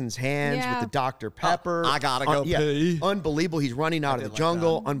shaking Nixon's hands Yeah. with the Dr. Pepper. I gotta go yeah, pee. unbelievable. He's running out of the did like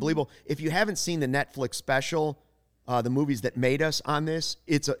jungle. Unbelievable. If you haven't seen the Netflix special, the movies that made us on this,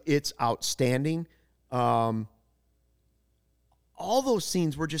 it's outstanding. All those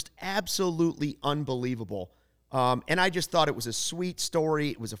scenes were just absolutely unbelievable. And I just thought it was a sweet story.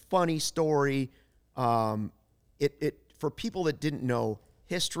 It was a funny story. It for people that didn't know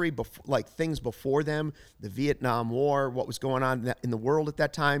history, like things before them, the Vietnam War, what was going on in the world at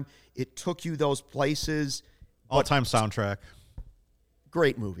that time, it took you those places. All-time soundtrack.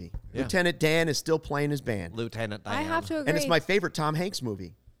 Great movie. Yeah. Lieutenant Dan is still playing his band. Lieutenant Dan. I have to agree. And it's my favorite Tom Hanks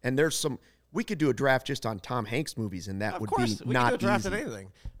movie. And there's some, we could do a draft just on Tom Hanks movies, and that Of would course, be we not can do a draft easy. at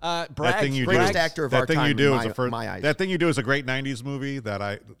anything. That Braggs, thing you greatest do, actor of that our thing time you in do my- is a my eyes. that thing you do is a great '90s movie that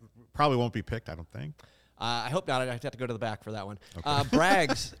I probably won't be picked. I don't think. I hope not. I have to go to the back for that one.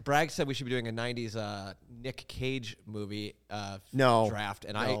 Braggs said we should be doing a 90s Nick Cage movie No. draft,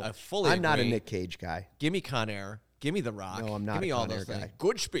 and No. I fully I'm not a agree. Nick Cage guy. Give me Con Air. Give me The Rock. No, I'm not Give a me all Con those Air things. guy.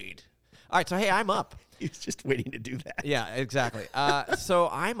 Good speed. All right, so hey, I'm up. He's just waiting to do that. Yeah, exactly. So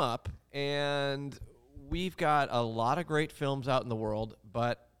I'm up, and we've got a lot of great films out in the world,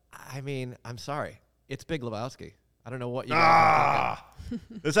 but I mean, I'm sorry. It's Big Lebowski. I don't know what you guys are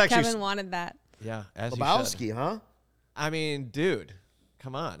thinking. This actually Kevin wanted that. Yeah, as you should. Lebowski, huh? I mean, dude,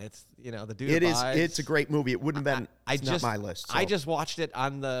 come on. It's, the dude It is. abides. It's a great movie. It wouldn't have been. It's just, not my list. I so. just watched it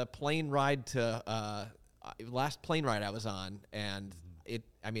on the plane ride to last plane ride I was on, and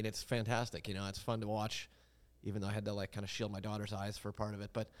it's fantastic. It's fun to watch, even though I had to kind of shield my daughter's eyes for part of it.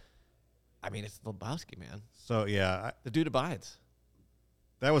 But I mean, it's Lebowski, man. So yeah, The dude abides.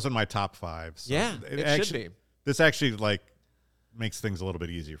 that was in my top 5. So Yeah, it actually, should be. This actually makes things a little bit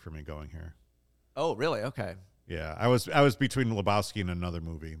easier for me going here. Oh, really? Okay. Yeah, I was between Lebowski and another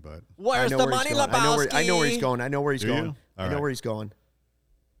movie, but Where's I know the where he's money, going. Lebowski? I know where he's going. I know where he's Do going. you? I All know right. where he's going.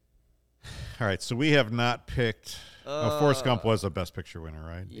 all right. So we have not picked. Forrest Gump was a Best Picture winner,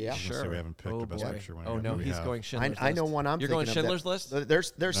 right? Yeah. I was gonna say Sure. we haven't picked Oh, a Best boy. Picture winner. Oh, yet, no, but we he's have. going Schindler's List. I know one. I'm You're thinking going of Schindler's that.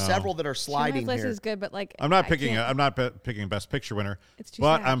 List? There's No. several that are sliding Schindler's List here. is good, but I'm not I picking. can't- I'm not picking Best Picture winner. It's too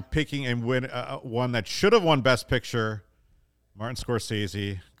but sad. I'm picking and win one that should have won Best Picture. Martin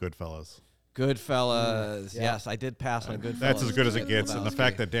Scorsese, Goodfellas. Goodfellas. Yeah. Yes, I did pass on Goodfellas. That's as good as it Good gets, and the Lebowski.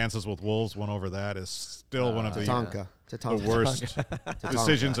 fact that Dances with Wolves won over that is still one of the Tatanka. worst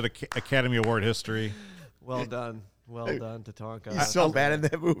decisions in Academy Award history. Well done. Well done, Tatanka. He's so bad in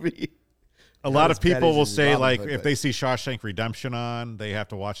that movie. A lot as of bad people as will his say, Robin Hood, if but- they see Shawshank Redemption on, they have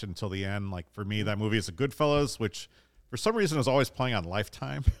to watch it until the end. Like, for me, that movie is a Goodfellas, which for some reason is always playing on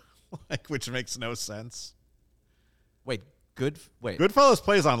Lifetime, which makes no sense. Wait. Goodfellas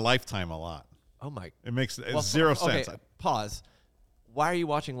plays on Lifetime a lot. Oh, my. It makes Well, zero okay, sense. pause. Why are you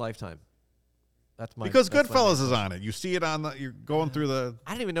watching Lifetime? That's my Because that's my Goodfellas main is on it. You see it on you're going through the.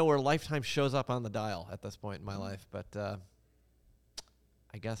 I don't even know where Lifetime shows up on the dial at this point in my life, but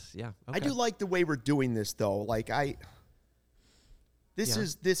I guess, yeah. I do like the way we're doing this, though. Like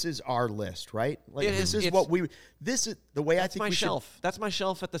This is our list, right? Like this is what we. This is the way I think my we shelf. That's my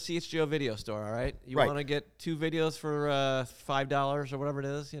shelf at the CHGO video store. All right, you Right. want to get 2 videos for $5 or whatever it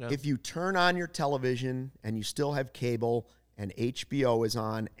is. You know, If you turn on your television and you still have cable and HBO is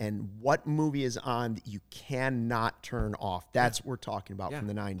on, and what movie is on that you cannot turn off? That's what we're talking about from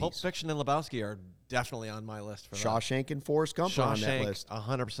the 90s. Pulp Fiction and Lebowski are definitely on my list for Shawshank and Forrest Gump are on that Shawshank, list.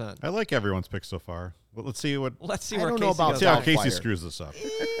 100%. I like everyone's pick so far. Well, let's see what. Let's see I where don't Casey know about goes. See how Doubtfire. Casey screws this up.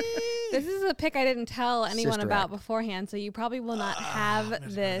 This is a pick I didn't tell anyone Sister about Act. beforehand, so you probably will not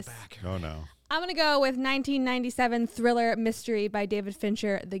have this. Oh no. I'm going to go with 1997 thriller mystery by David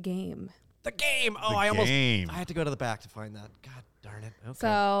Fincher, The Game. The Game. Oh, The I Game. had to go to the back to find that. God darn it. Okay.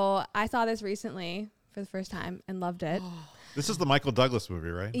 So I saw this recently for the first time and loved it. This is the Michael Douglas movie,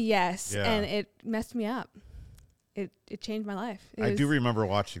 right? Yes, Yeah. and it messed me up. It changed my life. It I do was remember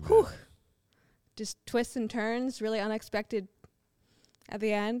watching that. just twists and turns, really unexpected at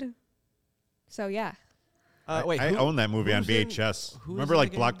the end. So yeah. wait, I who- own that movie on who's in- VHS. who's Remember, in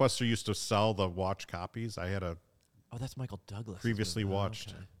like The Game? Blockbuster used to sell the watch copies. I had a Oh, that's Michael Douglas. previously watched.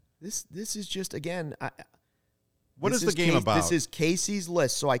 Okay. This is just, again, What this is the game about? This is Casey's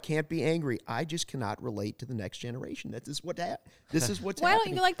list, so I can't be angry. I just cannot relate to the next generation. This is what's Why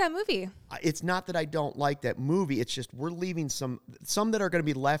happening. don't you like that movie? It's not that I don't like that movie. It's just we're leaving some that are going to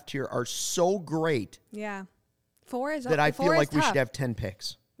be left here are so great Yeah. 4 is that I feel four is like we tough. should have 10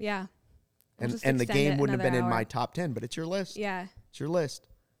 picks. Yeah. We'll And just the extend game it wouldn't have been another in hour. my top 10, but it's your list. Yeah. It's your list.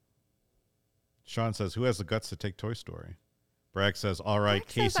 Sean says, "Who has the guts to take Toy Story?" Bragg says, "All right,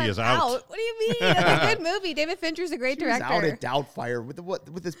 Bragg says Casey I'm is out." What do you mean? That's a good movie. David Fincher's a great She was director. out at Doubtfire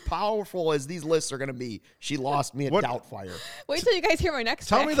with as powerful as these lists are going to be. She lost me at What- Doubtfire. Wait till you guys hear my next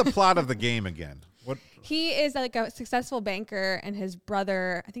Tell pick. me the plot of the game again. What? He is like a successful banker, and his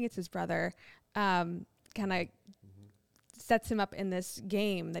brother, I think it's his brother, kind of sets him up in this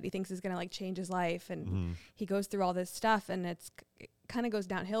game that he thinks is going to like change his life. And he goes through all this stuff, and it kind of goes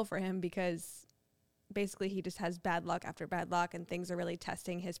downhill for him because basically he just has bad luck after bad luck, and things are really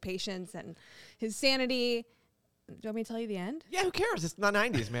testing his patience and his sanity. Do you want me to tell you the end? Yeah, who cares? It's the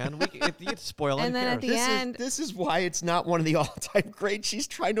 90s, man. You get to spoil it. And Who then at cares? the end, This is why it's not one of the all-time greats. She's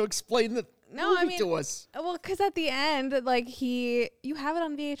trying to explain the No, I movie mean- to us. well, because at the end, like you have it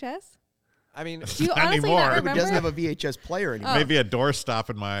on VHS. I mean, Do you Not honestly anymore. not It It remember? doesn't have a VHS player anymore. Maybe a doorstop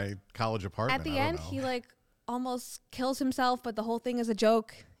in my college apartment. At the I don't end, know. he like almost kills himself, but the whole thing is a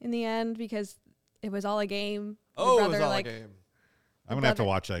joke in the end because it was all a game. The it was brother, all like, a game. I'm gonna have to brother-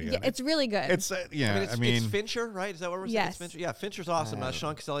 watch that again. Yeah, it's really good. It's yeah. It's Fincher, right? Is that what we're saying? Yes. It's Fincher? Yeah, Fincher's awesome.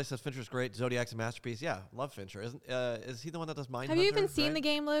 Sean Caselli says Fincher's great. Zodiac's a masterpiece. Yeah, love Fincher. Is he the one that does Mindhunter? have you even seen right? the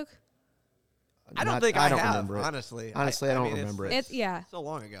game, Luke? I don't think I don't have, remember it. honestly. Honestly, I don't mean, remember it. It's yeah. so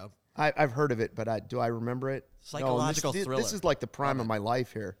long ago. I've heard of it, but do I remember it? Psychological no, this thriller. is like the prime of my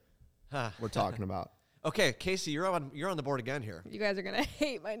life here. Huh. We're talking about. Okay, Casey, you're on the board again here. You guys are gonna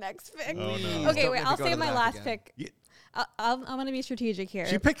hate my next pick. Oh, no. Please Okay, don't wait. make me I'll go to save the my back last again. pick. Yeah. I'm gonna be strategic here.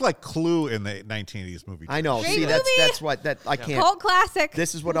 She picked like Clue in the 1980s movie. I know. Great See, movie. that's what I can't. Cult classic.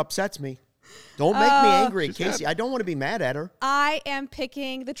 This is what upsets me. Don't make me angry, Casey. I don't want to be mad at her. I am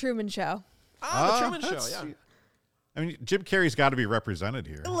picking The Truman Show. The Truman Show, that's- yeah. I mean, Jim Carrey's got to be represented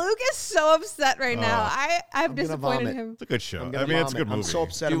here. Luke is so upset right now. I've I'm gonna disappointed vomit. him. It's a good show. I'm I gonna mean, it's a vomit. good movie. I'm so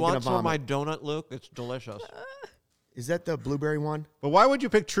upset. Do you I'm gonna want some of my vomit. donut, Luke? It's delicious. Is that the blueberry one? But why would you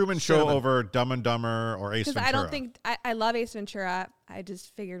pick Truman Show Cinnamon. over Dumb and Dumber or Ace Because Ventura? I don't think I love Ace Ventura. I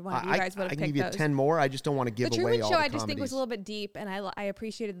just figured one of you I guys would have can picked give you those. 10 more. I just don't want to give The away Truman all Show the I just think was comedies. a little bit deep, and I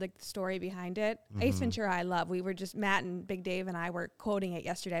appreciated like the story behind it. Ace Ventura I love. We were just Matt and Big Dave and I were quoting it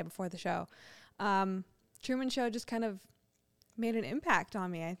yesterday before the show. Truman Show just kind of made an impact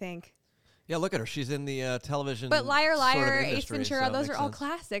on me, I think. Yeah, look at her. She's in the television. But Liar sort of Liar, Ace industry, Ventura, so it those makes are all sense.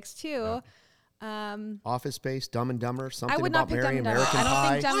 classics too. Office Space, Dumb and Dumber, something I would not about pick Dumb Mary, and Dumber. American I don't Pie.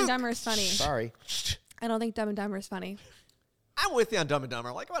 think Dumb and Dumber is funny. Sorry. I don't think Dumb and Dumber is funny. I'm with you on Dumb and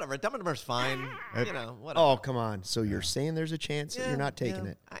Dumber. Like, whatever. Dumb and Dumber's fine. You know, whatever. Oh, come on. So you're saying there's a chance that you're not taking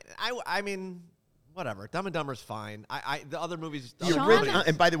it? I mean, whatever. Dumb and Dumber's fine. The other movies. The other Sean? original, movies-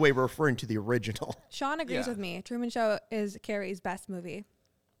 and by the way, we're referring to the original. Sean agrees Yeah. with me. Truman Show is Carrie's best movie.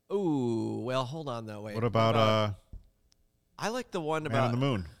 Ooh, well, hold on though. Wait. What about I like the one Man about on the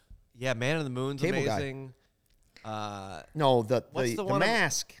Moon? Yeah, Man on the Moon's Cable Guy. amazing. No, the What's the the one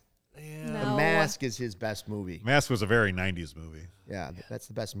Mask. Yeah. No. The Mask is his best movie. Mask was a very 90s movie. Yeah, that's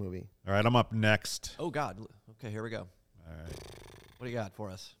the best movie. All right, I'm up next. Oh God. Okay, here we go. All right. What do you got for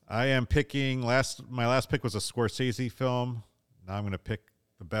us? I am picking my last pick was a Scorsese film. Now I'm going to pick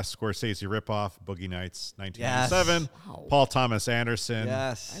The best Scorsese ripoff, Boogie Nights, 1997. Yes. Wow. Paul Thomas Anderson.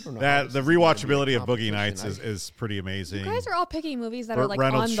 Yes. I don't know. how That this the is gonna be a rewatchability of Boogie competition. Nights is pretty amazing. You guys are all picking movies that Burt are like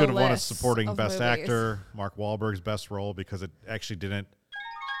Reynolds on should the have won a list supporting of best movies. actor. Mark Wahlberg's best role because it actually didn't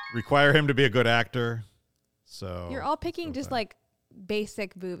require him to be a good actor. So You're all picking just like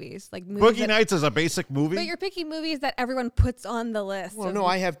basic movies, like movies Boogie Nights is a basic movie. But you're picking movies that everyone puts on the list. Well, of no,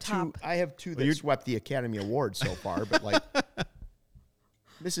 I have top. two. I have two that you- swept the Academy Award so far, but like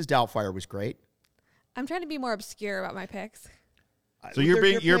Mrs. Doubtfire was great. I'm trying to be more obscure about my picks. So They're you're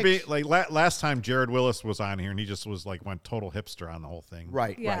being picks. like last time Jared Willis was on here and he just was like went total hipster on the whole thing.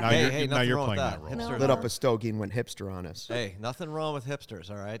 Right, Yeah. right. Now Hey, you're, hey, now nothing you're wrong with playing that. that role. No. Hipster. Lit up a stogie and went hipster on us. Hey, nothing wrong with hipsters,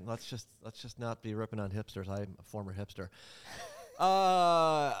 all right? Let's just not be ripping on hipsters. I'm a former hipster.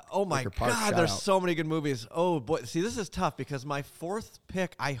 Oh my Wicker Park, God, shout there's out. so many good movies. Oh boy, see, this is tough because my fourth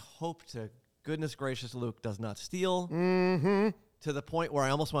pick, I hope to goodness gracious Luke does not steal Mm-hmm. to the point where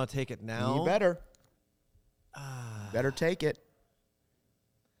I almost want to take it now. You better. Better take it.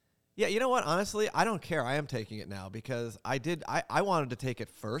 Yeah, you know what? Honestly, I don't care. I am taking it now because I wanted to take it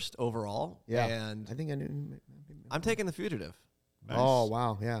first overall. Yeah. And I think I knew. I'm taking The Fugitive. Nice. Oh,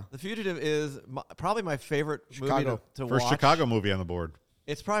 wow. Yeah. The Fugitive is probably my favorite movie Chicago. to First watch. Chicago movie on the board.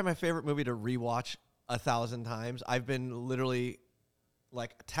 It's probably my favorite movie to rewatch 1,000 times. I've been literally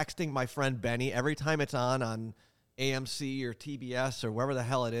like texting my friend Benny every time it's on AMC or TBS or wherever the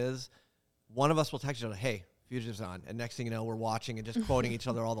hell it is. One of us will text each other, "Hey, Fugitive's on," and next thing you know, we're watching and just quoting each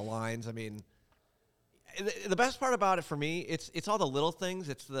other all the lines. I mean, the best part about it for me, it's all the little things.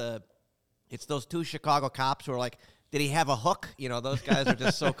 It's those two Chicago cops who are like, "Did he have a hook?" You know, those guys are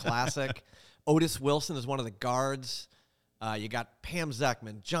just so classic. Otis Wilson is one of the guards. You got Pam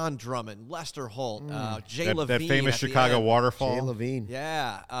Zeckman, John Drummond, Lester Holt, Jay Levine. That famous at the Chicago end. waterfall. Jay Levine.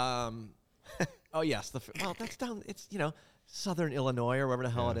 Yeah. Oh yes. Well, that's down. It's Southern Illinois or wherever the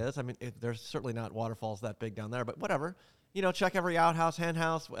hell it is. I mean, there's certainly not waterfalls that big down there, but whatever. Check every outhouse, hen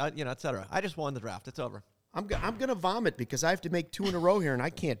house, et cetera. I just won the draft. It's over. I'm gonna vomit because I have to make two in a row here, and I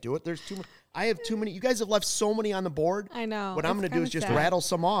can't do it. There's too many. I have too many. You guys have left so many on the board. I know. What I'm It's gonna do kinda is just sad. rattle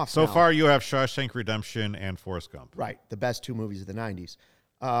some off. So now. far, you have Shawshank Redemption and Forrest Gump. Right, the best two movies of the '90s.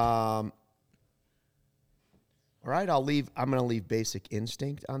 All right, I'm going to leave Basic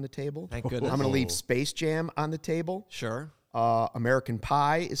Instinct on the table. Thank goodness. I'm going to leave Space Jam on the table. Sure. American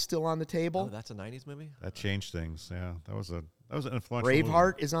Pie is still on the Oh, table. that's a '90s movie. That changed things. Yeah, that was an influential.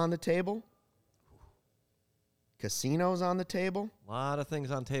 Braveheart is on the table. Casino's on the table. A lot of things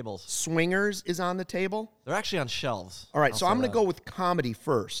on tables. Swingers is on the table. They're actually on shelves. All right, I'll so say I'm going that. to go with comedy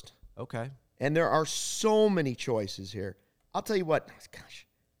first. Okay. And there are so many choices here. I'll tell you what. Gosh,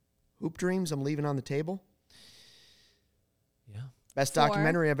 Hoop Dreams I'm leaving on the table. Yeah. Best 4.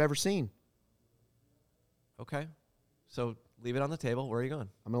 documentary I've ever seen. Okay. So leave it on the table. Where are you going?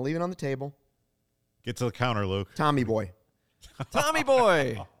 I'm going to leave it on the table. Get to the counter, Luke. Tommy Boy. Tommy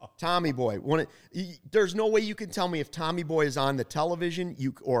Boy. Tommy Boy. There's no way you can tell me if Tommy Boy is on the television,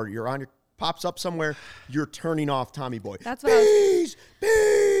 or you're on your pops up somewhere, you're turning off Tommy Boy. That's what I was.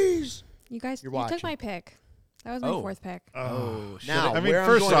 Bees. You guys, You're you took watching. my pick. That was my Oh. fourth pick. Oh, shit. Now, I mean, where I'm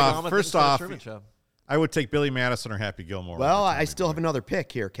first going- off, Gone with the Truman Show. I would take Billy Madison or Happy Gilmore. Well, over I Tommy still Boy. have another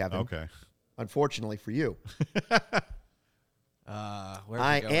pick here, Kevin. Okay. Unfortunately for you, Where's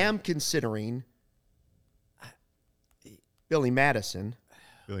I he going? am considering Billy Madison.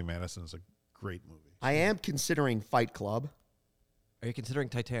 Billy Madison is a great movie. I am considering Fight Club. Are you considering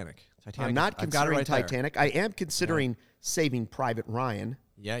Titanic? Titanic. I'm not I've got it considering right there. Titanic. I am considering Saving Private Ryan.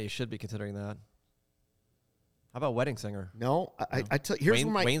 Yeah, you should be considering that. How about Wedding Singer? No, I tell here's Wayne-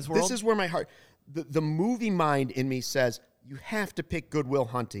 where my Wayne's this World? is where my heart the movie mind in me says you have to pick Good Will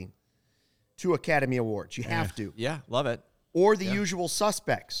Hunting 2 Academy Awards. You have to. Yeah, love it. Or The Usual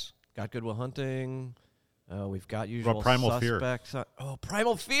Suspects. Got Good Will Hunting. We've got Usual Primal Fear? Suspects. Oh,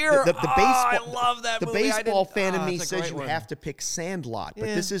 Primal Fear. The Oh, baseball, I love that the movie. baseball fan in me it's a says great you one. have to pick Sandlot, but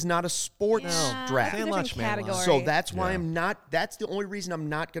Yeah. this is not a sports Yeah, draft. it's a different Sandlot's man category. line. So that's why Yeah. I'm not. That's the only reason I'm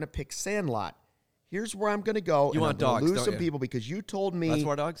not going to pick Sandlot. Here's where I'm going to go. You and want I'm gonna dogs, lose don't some you? people because you told me. That's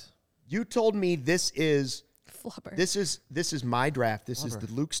War Dogs? You told me this is Flubber. this is my draft. This is the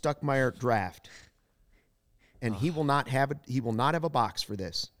Luke Stuckmeyer draft, and he will not have it. He will not have a box for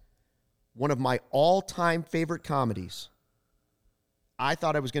this. One of my all-time favorite comedies. I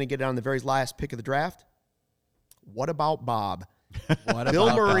thought I was going to get it on the very last pick of the draft. What About Bob? What Bill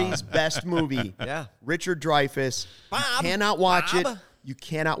about Murray's Bob? best movie. Yeah. Richard Dreyfuss. Bob, You cannot watch Bob. it. You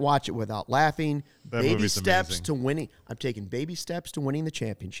cannot watch it without laughing. That Baby movie's steps amazing. to winning. I'm taking baby steps to winning the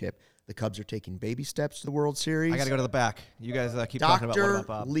championship. The Cubs are taking baby steps to the World Series. I got to go to the back. You guys keep talking about What Dr. About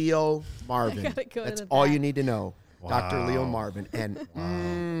Bob. Leo Marvin. gotta go to That's the all back. you need to know. Dr. Leo Marvin.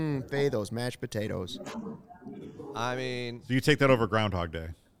 And Faye, those mashed potatoes. I mean, So you take that over Groundhog Day.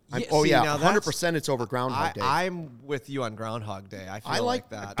 Oh, see, yeah, now that's- 100% it's over Groundhog Day. I'm with you on Groundhog Day. I feel I like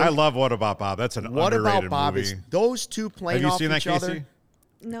like- that. I love What About Bob. That's an What underrated about Bob movie. is those two playing Have you off seen that, each other. Casey?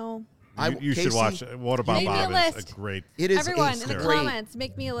 No. You should Casey, watch What About Make me a Bob. Is a list. great. It is Everyone in the great. comments,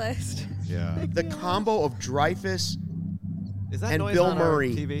 make me a list. Yeah. The combo of Dreyfus Is that and noise Bill on our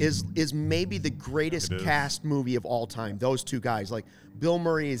Murray TV? is maybe the greatest It is. cast movie of all time. Those two guys, like Bill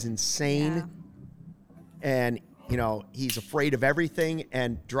Murray is insane, Yeah. and he's afraid of everything,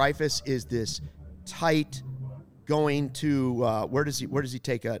 and Dreyfus is this tight, going to where does he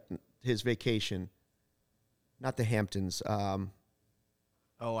take his vacation? Not the Hamptons,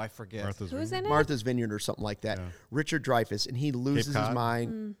 Oh, I forget. Who's in it? Martha's Vineyard or something like that. Yeah. Richard Dreyfuss, and he loses his Cod?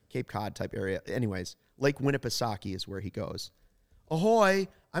 mind. Cape Cod type area. Anyways, Lake Winnipesaukee is where he goes. Ahoy!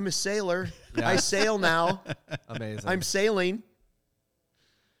 I'm a sailor. Yeah. I sail now. Amazing. I'm sailing.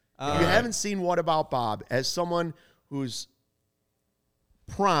 If you haven't seen What About Bob, as someone whose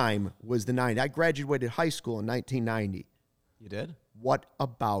prime was the 90s, I graduated high school in 1990. You did? What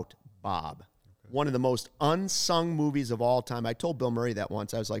About Bob? One of the most unsung movies of all time. I told Bill Murray that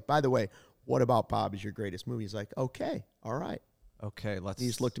once. I was like, by the way, What About Bob is your greatest movie? He's like, okay, all right. Okay, let's. He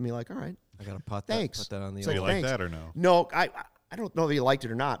just looked at me like, all right. I gotta put Thanks. Put that on the. It's Do you like, like thanks. that or no? No, I don't know that you liked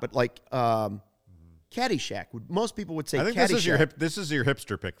it or not, but like Caddyshack. Most people would say I think Caddyshack. this is your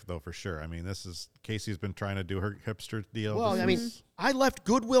hipster pick though for sure. I mean, this is Casey's been trying to do her hipster deal. Well, This I mean, is- I left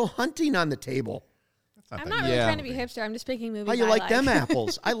Good Will Hunting on the table. that's not I'm that not really Yeah. trying to be hipster. I'm just picking movies. How you I like them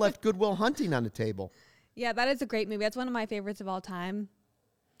apples? I left Good Will Hunting on the table. Yeah, that is a great movie. That's one of my favorites of all time.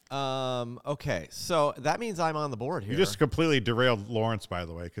 Okay, so that means I'm on the board here. You just completely derailed Lawrence, by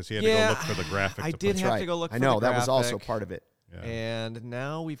the way, because he had to go look for the graphic. I to did put- have Right. to go look. I for know the that was also graphic. part of it. Yeah. And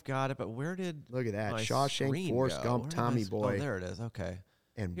now we've got it. But where did Look at that. my Shawshank, screen Forrest go? Gump, Where did Tommy my Boy. Oh, there it is. Okay.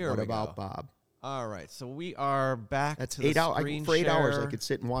 And Here What we About go. Bob? All right. So we are back. That's to the 8 hours. screen For 8 hours, I share. could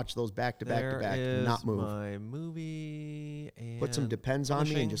sit and watch those back to back to back There and not is move. My movie. And Put some depends on me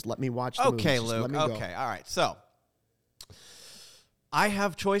publishing. and just let me watch the Okay, movies. Just Luke. let me go. Okay. All right. So I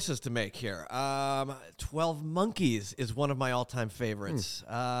have choices to make here. 12 Monkeys is one of my all-time favorites.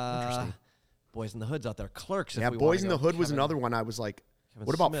 Interesting. Boys in the Hood's out there. Clerks. if Yeah, we Boys wanna in the go. Hood was Kevin- another one I was like, Kevin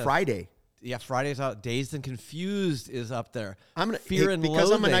what about Smith. Friday? Yeah, Friday's out. Dazed and Confused is up there. I'm gonna Fear hey, and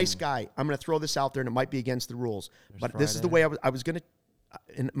because I'm a Loathing. nice guy. I'm gonna throw this out there, and it might be against the rules, but this is the Friday. way I was gonna,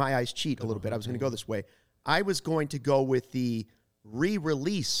 in my eyes, cheat a little bit. I was gonna go this way. I was going to go with the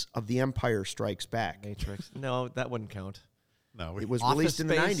re-release of The Empire Strikes Back. Matrix. No, that wouldn't count. No, It was Office released in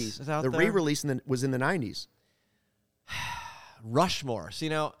the Space 90s. is out The there. re-release was in the 90s. Rushmore.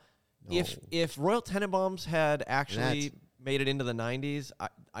 So, if Royal Tenenbaums had actually That's- made it into the 90s,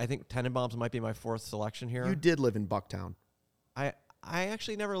 I think Tenenbaums might be my fourth selection here. You did live in Bucktown. I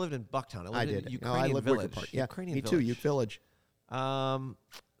actually never lived in Bucktown. I I lived in did. Ukrainian I lived Village. Wicker Park. Yeah, Ukrainian me too. Village. Uke Village.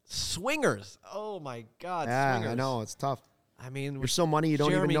 Swingers. Oh my God. Yeah, Swingers. I know it's tough. I mean, You're so money you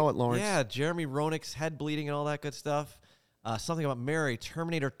don't even know it, Lawrence. Yeah, Jeremy Roenick's head bleeding and all that good stuff. Something about Mary,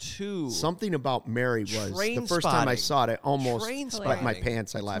 Terminator 2. Something about Mary was Train the first time I Spotting. saw it. I almost Train wet my Spotting.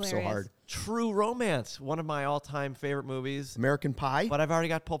 pants. I laughed so hilarious. hard. True Romance, one of my all-time favorite movies. American Pie. But I've already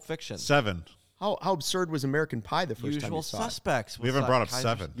got Pulp Fiction. 7. How absurd was American Pie the first time Usual you saw it? Suspects. We was haven't brought up Kaiser-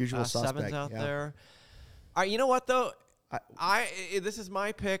 7. Usual Seven's Suspect, out yeah. there. All right, you know what though? This is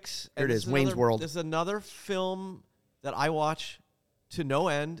my picks. Here and it this is, Wayne's another- World. This is another film that I watch to no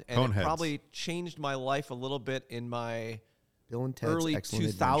end, and it Coneheads. probably changed my life a little bit in my Bill and Ted's early Excellent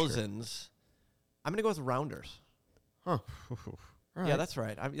 2000s. Adventure. I'm gonna go with Rounders. Huh. All Yeah, right. that's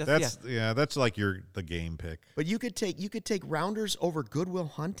right. That's like the game pick. But you could take Rounders over Good Will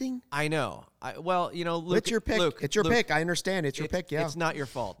Hunting. I know. Luke, It's your pick. Luke, it's your Luke, pick. I understand. It's your pick. Yeah. It's not your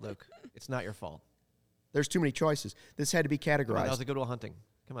fault, Luke. It's not your fault. There's too many choices. This had to be Come on, categorized. that was a Good Will Hunting.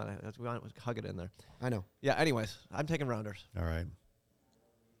 Come on, we want to hug it in there. I know. Yeah. Anyways, I'm taking Rounders. All right.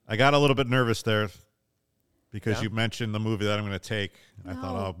 I got a little bit nervous there because Yeah? you mentioned the movie that I'm going to take. I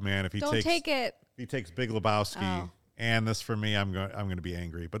thought, No. oh man, if he Don't takes take it. if he takes Big Lebowski Oh. and this for me, I'm going to be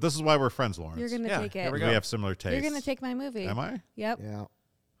angry. But this is why we're friends, Lawrence. You're gonna Yeah, take here it. we we go. have similar tastes. You're gonna take my movie. Am I? Yep. Yeah.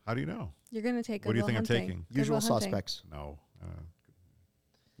 How do you know? You're gonna take. What do you Good think Will I'm Hunting. taking? Good Usual Will Hunting. Suspects. No.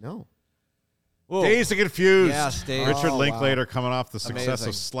 No. Whoa. Dazed and Confused. Yeah, Dazed. Richard Oh, Linklater coming off the success Amazing.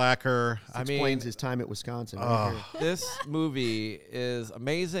 of Slacker. I Explains mean, his time at Wisconsin. right here. this movie is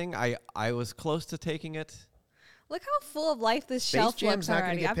amazing. I was close to taking it. Look how full of life this Space shelf Jam's looks not gonna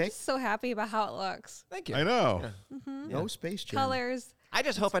already. get I'm picked? just so happy about how it looks. Thank you. I know. No Space Jam. Colors. I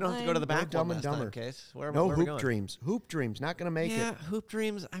just hope I don't have to go to the No back Dumb one and last time, Dumber. Case. Where, No where are we Hoop going? Dreams. Hoop Dreams. Not going to make Yeah, it. Hoop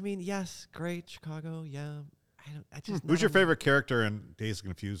Dreams. I mean, yes, great Chicago. Yeah, I just Who's your favorite character in Dazed and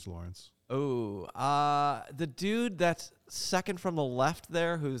Confused, Lawrence? Oh, the dude that's second from the left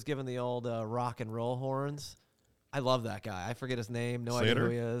there, who's given the old rock and roll horns. I love that guy. I forget his name. No idea who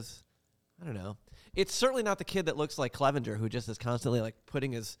he is. I don't know. It's certainly not the kid that looks like Clevenger, who just is constantly like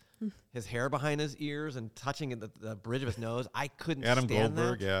putting his hair behind his ears and touching the bridge of his nose. I couldn't Adam stand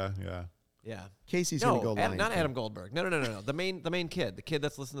Goldberg, that. yeah. Casey's going to go not Lion King. Adam Goldberg. No. The main kid, the kid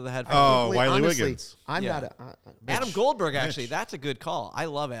that's listening to the headphones. Oh, Wait, Wiley honestly, Wiggins. I'm Yeah. not a... Adam Goldberg, actually, Mitch. that's a good call. I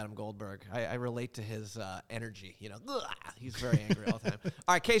love Adam Goldberg. I relate to his energy. You know, he's very angry all the time.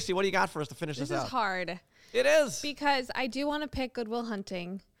 All right, Casey, what do you got for us to finish This this is out? hard It is, because I do want to pick Good Will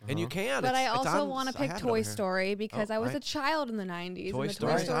Hunting, and you can. but I It's also on- want to I pick have it over Toy here. Story because I was right. a child in the 90s, Toy and the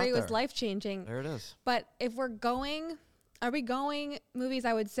Story's Toy Story out was there. life-changing. There it is. But if we're going, are we going movies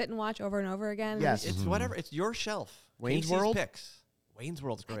I would sit and watch over and over again? Yes. It's whatever. It's your shelf. Wayne's Casey's World? Picks. Wayne's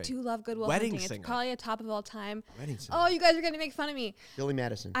World's I great. do love Good Will Wedding Hunting. Singer. It's probably a top of all time. Wedding Singer. Oh, you guys are going to make fun of me. Billy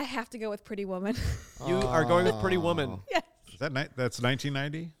Madison. I have to go with Pretty Woman. You are going with Pretty Woman. Yes, Is that that's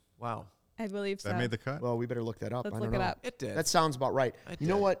 1990? Wow. I believe so. That made the cut? Well, we better look that up. Let's I look don't it know. up. It did. That sounds about right. I You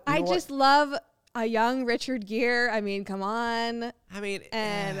know did. what? I just love a young Richard Gere. I mean, come on. I mean,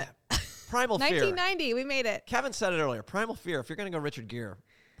 And Primal Fear. 1990, we made it. Kevin said it earlier. Primal Fear. If you're going to go Richard Gere,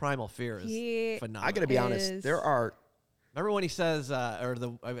 Primal Fear is He- phenomenal. I got to be honest. is- There are... Remember when he says, I don't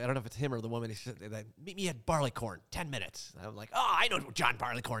know if it's him or the woman, he said, meet me at Barleycorn, 10 minutes. And I'm like, oh, I know who John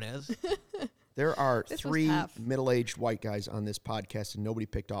Barleycorn is. There are This was 3 tough. middle-aged white guys on this podcast, and nobody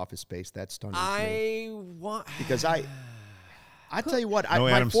picked Office Space. That stunned me. I want... Because I tell you what, No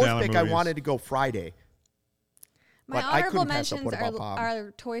my Adam fourth Sandler pick, I movies. wanted to go Friday. My But I honorable couldn't pass up mentions What About Bob?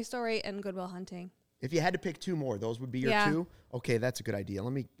 are Toy Story and Good Will Hunting. If you had to pick 2 more, those would be your Yeah. 2. Okay, that's a good idea.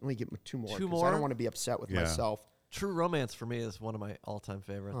 Let me get 2 more. 'cause I more? don't want to be upset with Yeah. myself. True Romance for me is one of my all-time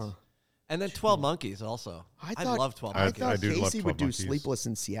favorites. Huh. And then 12 Monkeys also. I I thought, love 12 I Monkeys. thought I do love Casey 12 would do Monkeys. Sleepless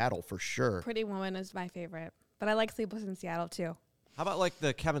in Seattle for sure. Pretty Woman is my favorite, but I like Sleepless in Seattle too. How about like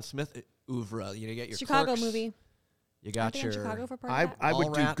the Kevin Smith oeuvre? You get your Chicago Clerks, movie. You Aren't got they in your Chicago for part of that? I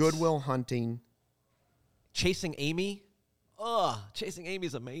would do Mallrats. Good Will Hunting. Chasing Amy. Ugh, Chasing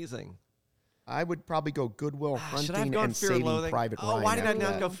Amy's amazing. I would probably go Good Will Should I have Hunting gone and Fear and Saving Loathing? Private Oh, Ryan. why did I after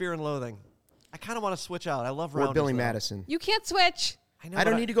not that. go Fear and Loathing? I kind of want to switch out. I love Or Rounders. Billy though. Madison. You can't switch. I know. I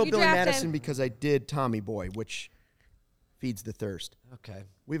don't but need to go You Billy drafted. Madison because I did Tommy Boy, which feeds the thirst. Okay.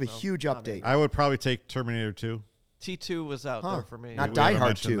 We have a huge update. I would probably take Terminator 2. T2 was out Huh. there for me. Not We Die haven't Hard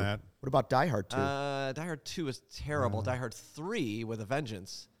mentioned 2. that. What about Die Hard 2? Die Hard 2 is terrible. Die Hard 3 with a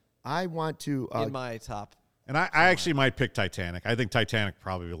vengeance I want to... in my top. And I actually might pick Titanic. I think Titanic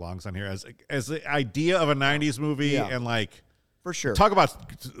probably belongs on here as the idea of a 90s movie Yeah. and like for sure. talk about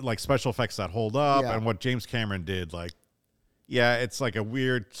like special effects that hold up Yeah. and what James Cameron did. Like, yeah, it's like a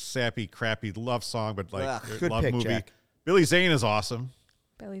weird, sappy, crappy love song, but like Ugh. a Good love pick, movie. Jack. Billy Zane is awesome.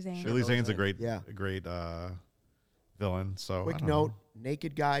 Billy Zane. Billy Zane's a great, Yeah. villain. So Quick I don't note, know.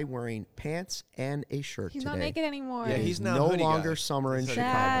 naked guy wearing pants and a shirt He's today. not naked anymore. Yeah, It he's is now no hoodie longer guy. summer in He's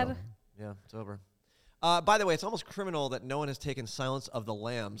Chicago. Sad. Yeah, it's over. By the way, it's almost criminal that no one has taken Silence of the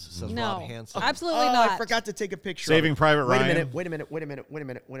Lambs, says No, Rob Hansen. absolutely Oh, not. I forgot to take a picture. Saving of it. Private Wait Ryan. a minute. Wait a minute. Wait a minute. Wait a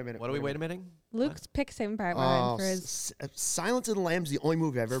minute. Wait a minute. What are we wait a minute? Luke's picked Saving Private Ryan for his. Silence of the Lambs is the only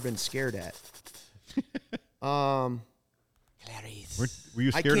movie I've ever been scared at. Were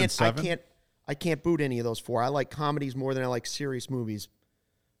you I scared in can't. 7? I can't boot any of those 4. I like comedies more than I like serious movies.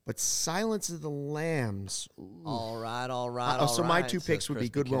 But Silence of the Lambs. Ooh. All right, all right. So my 2 says picks would be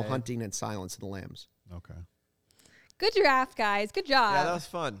Chris Good Will McKay. Hunting and Silence of the Lambs. Okay. Good draft, guys. Good job. Yeah, that was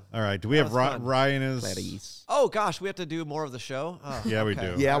fun. All right. Do we That have was fun. Ryan is? Clarice. Oh gosh, we have to do more of the show. Oh, Yeah, we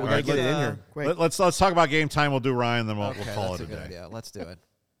okay. do. Yeah, All we right, gotta get it in here. Quick. Let's talk about game time. We'll do Ryan, then we'll Okay, call that's it a a day. good idea. Let's do it.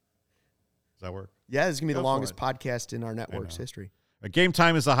 Does that work? Yeah, this is gonna be the Go for longest it. podcast in our network's history. Game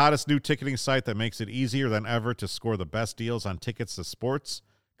Time is the hottest new ticketing site that makes it easier than ever to score the best deals on tickets to sports,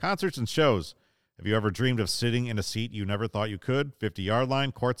 concerts, and shows. Have you ever dreamed of sitting in a seat you never thought you could? 50-yard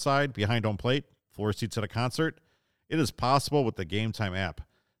line, courtside, behind home plate, floor seats at a concert? It is possible with the Game Time app.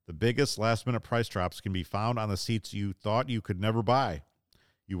 The biggest last-minute price drops can be found on the seats you thought you could never buy.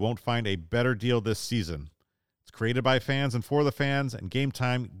 You won't find a better deal this season. It's created by fans and for the fans, and Game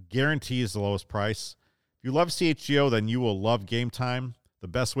Time guarantees the lowest price. If you love CHGO, then you will love Game Time. The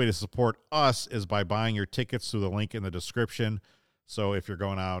best way to support us is by buying your tickets through the link in the description. So if you're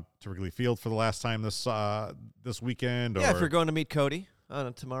going out to Wrigley Field for the last time this weekend, Yeah, or if you're going to meet Cody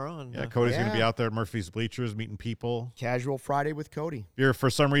tomorrow, and Cody's going to be Yeah. out there at Murphy's Bleachers meeting people. Casual Friday with Cody. If you're for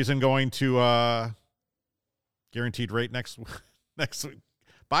some reason going to Guaranteed Rate next week,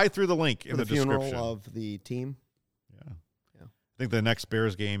 buy through the link in For the the funeral description. of the team. I think the next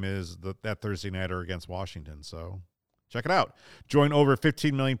Bears game is that Thursday nighter against Washington. So check it out. Join over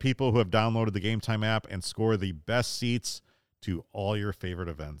 15 million people who have downloaded the Game Time app and score the best seats to all your favorite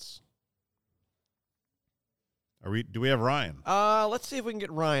events. Do we have Ryan? Let's see if we can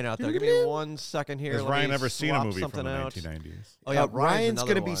get Ryan out there. Give me 1 second here. Has Ryan ever seen a movie from the out. 1990s? Oh yeah, Ryan's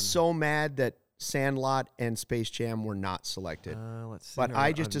going to be so mad that Sandlot and Space Jam were not selected. Let's see. But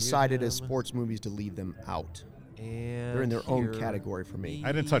I just decided as sports movies to leave them out. And they're in their own category for me.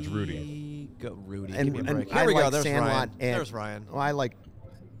 I didn't touch Rudy. Go Rudy. And, give me a break. and Here we like go. There's Sandlot Ryan. and There's Ryan. Well,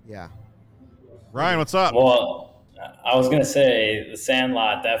 yeah. Ryan, what's up? Well, I was going to say the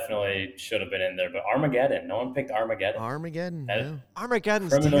Sandlot definitely should have been in there, but Armageddon, no one picked Armageddon.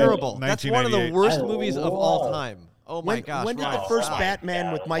 Armageddon's terrible. That's one of the worst movies of all time. Oh my gosh. When did the first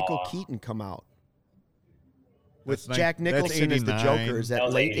Batman with Michael Keaton come out? With Jack Nicholson as the Joker. Is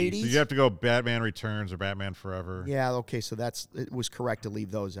that late 80s? So you have to go Batman Returns or Batman Forever. Yeah, okay, so it was correct to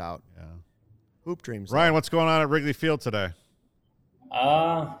leave those out. Yeah. Hoop Dreams. Ryan, what's going on at Wrigley Field today?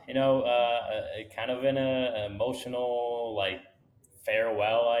 Kind of in an emotional,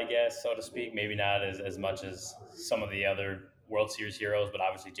 farewell, I guess, so to speak. Maybe not as much as some of the other World Series heroes, but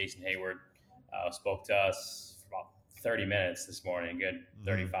obviously Jason Hayward spoke to us for about 30 minutes this morning, good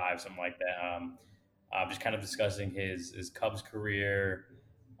 35, something like that. Just kind of discussing his Cubs career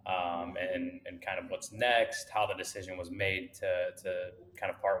and kind of what's next, how the decision was made to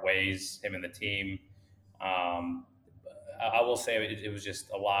kind of part ways, him and the team. I will say it was just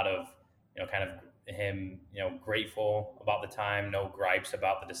a lot of, kind of him, grateful about the time, no gripes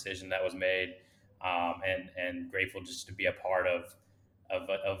about the decision that was made, and grateful just to be a part of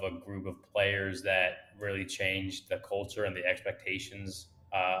a group of players that really changed the culture and the expectations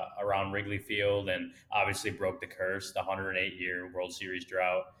around Wrigley Field, and obviously broke the curse, the 108-year World Series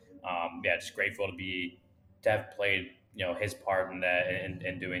drought. Just grateful to have played, his part in that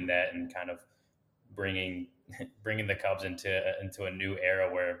and doing that, and kind of bringing the Cubs into a new era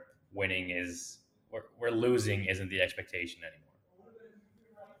where where losing isn't the expectation anymore.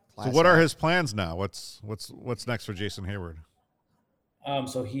 So what are his plans now? What's next for Jason Hayward?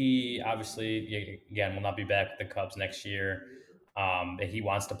 So he obviously, again, will not be back with the Cubs next year. He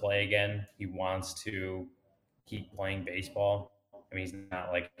wants to play again. He wants to keep playing baseball. I mean, he's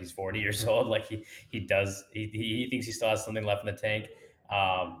not like he's 40 years old. Like he thinks he still has something left in the tank.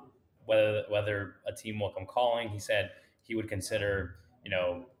 Whether a team will come calling, he said he would consider,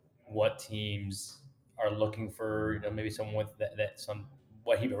 what teams are looking for, maybe someone with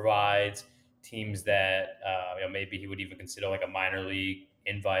what he provides, teams that, maybe he would even consider like a minor league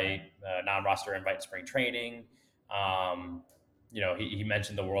invite, non-roster invite in spring training. He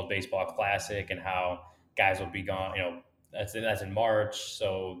mentioned the World Baseball Classic and how guys will be gone, that's in March.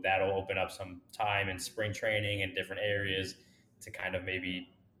 So that'll open up some time in spring training in different areas to kind of maybe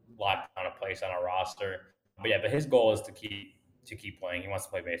lock down a place on a roster. But his goal is to keep playing. He wants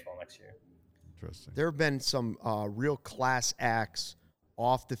to play baseball next year. Interesting. There have been some real class acts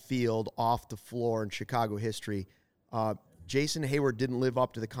off the field, off the floor in Chicago history. Jason Hayward didn't live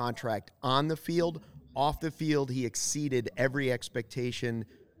up to the contract on the field. Off the field, he exceeded every expectation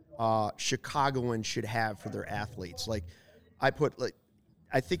Chicagoans should have for their athletes. I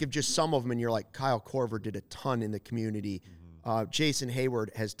think of just some of them, and you're like, Kyle Korver did a ton in the community. Jason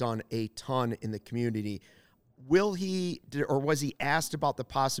Hayward has done a ton in the community. Was he asked about the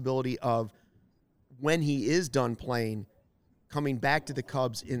possibility of, when he is done playing, coming back to the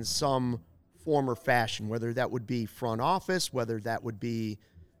Cubs in some form or fashion, whether that would be front office, whether that would be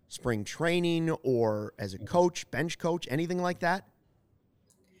spring training, or as a coach, bench coach, anything like that?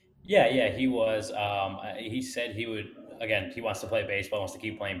 Yeah, he was. He said he would, again, he wants to play baseball, wants to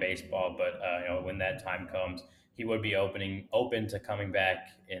keep playing baseball, but when that time comes, he would be open to coming back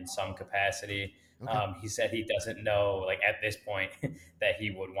in some capacity. Okay. He said he doesn't know, at this point, that he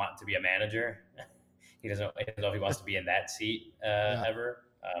would want to be a manager. He doesn't know if he wants to be in that seat ever,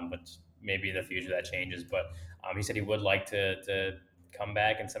 but maybe in the future that changes. But he said he would like to come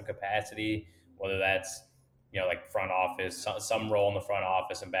back in some capacity, whether that's, front office, some role in the front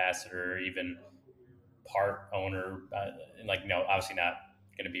office, ambassador, even part owner, obviously not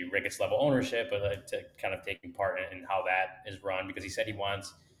going to be Ricketts level ownership, but to kind of taking part in how that is run, because he said he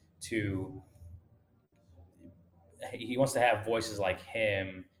wants to have voices like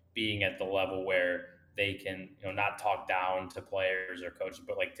him being at the level where they can, not talk down to players or coaches,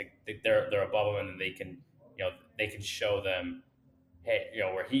 but they're above them, and they can show them, hey,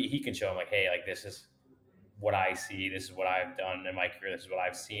 where he can show them hey, this is what I see, this is what I've done in my career, this is what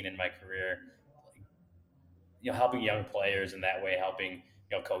I've seen in my career. Helping young players in that way, helping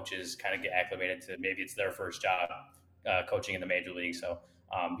coaches kind of get acclimated to, maybe it's their first job coaching in the major league. So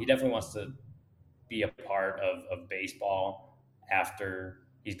he definitely wants to be a part of baseball after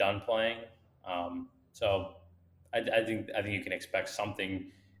he's done playing. So I think you can expect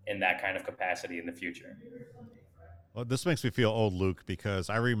something in that kind of capacity in the future. Well, this makes me feel old, Luke, because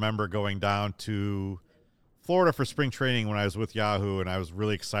I remember going down to Florida for spring training when I was with Yahoo, and I was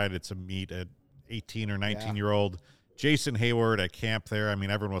really excited to meet an 18 or 19-year-old Jason Hayward at camp there. I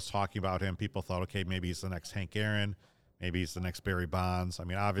mean, everyone was talking about him. People thought, okay, maybe he's the next Hank Aaron. Maybe he's the next Barry Bonds. I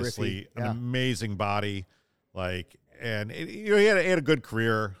mean, obviously an amazing body. He had a good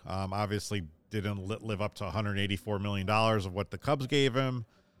career. Obviously didn't live up to $184 million of what the Cubs gave him.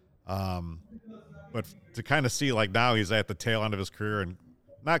 But to kind of see like now he's at the tail end of his career and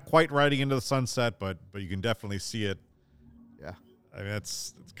not quite riding into the sunset, but you can definitely see it. Yeah. I mean,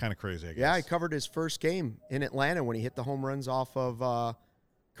 it's kind of crazy, I guess. Yeah, I covered his first game in Atlanta when he hit the home runs off of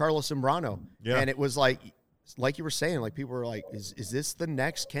Carlos Zambrano. Yeah. And it was like you were saying, like people were like, is this the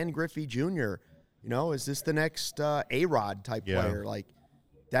next Ken Griffey Jr.? You know, is this the next A-Rod type player? Like,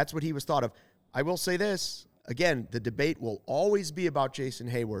 that's what he was thought of. I will say this. Again, the debate will always be about Jason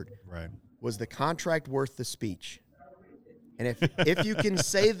Hayward. Right. Was the contract worth the speech? And if you can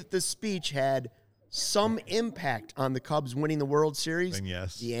say that the speech had some impact on the Cubs winning the World Series, then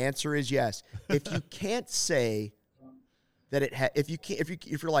yes. The answer is yes. If you can't say that it had, if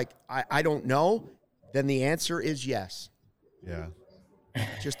you're like I don't know, then the answer is yes. Yeah.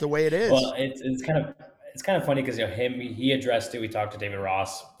 Just the way it is. Well, it's kind of funny because he addressed it. We talked to David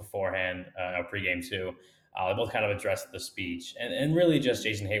Ross beforehand, pregame too. They both kind of addressed the speech and really just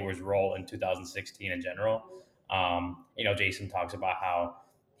Jason Hayward's role in 2016 in general. Jason talks about how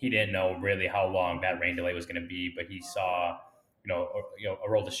he didn't know really how long that rain delay was going to be, but he saw,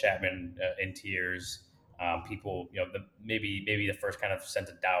 Aroldis Chapman in tears. People, maybe the first kind of sense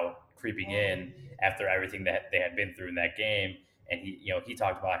of doubt creeping in after everything that they had been through in that game. And he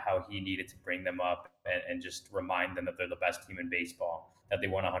talked about how he needed to bring them up and just remind them that they're the best team in baseball, that they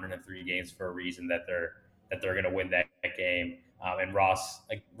won 103 games for a reason, that they're going to win that game. And Ross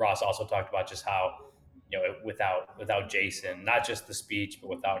also talked about just how, without Jason, not just the speech, but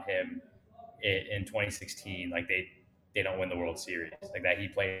without him in 2016, like they don't win the World Series, like that he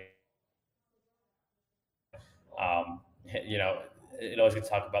played. It always gets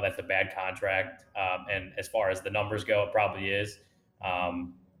talked about that's a bad contract. And as far as the numbers go, it probably is.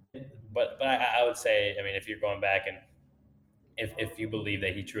 But I would say, I mean, if you're going back and if you believe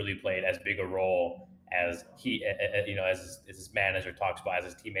that he truly played as big a role as as his manager talks about, as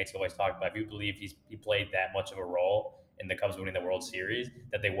his teammates always talk about, if you believe he played that much of a role in the Cubs winning the World Series,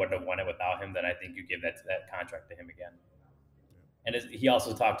 that they wouldn't have won it without him, then I think you give that contract to him again. And he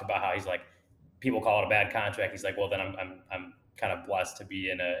also talked about how he's like, people call it a bad contract. He's like, well, then I'm kind of blessed to be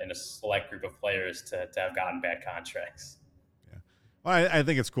in a select group of players to have gotten bad contracts. Yeah. Well, I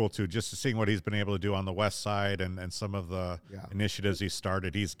think it's cool too, just seeing what he's been able to do on the West Side and some of the initiatives he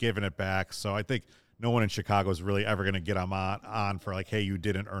started. He's given it back. So I think no one in Chicago is really ever going to get him on for like, hey, you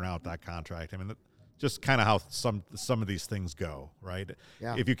didn't earn out that contract. I mean, just kind of how some of these things go, right?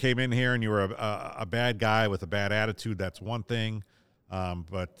 Yeah. If you came in here and you were a bad guy with a bad attitude, that's one thing.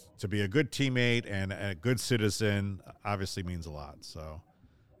 But to be a good teammate and a good citizen obviously means a lot. So,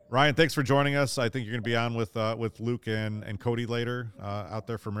 Ryan, thanks for joining us. I think you're going to be on with Luke and Cody later out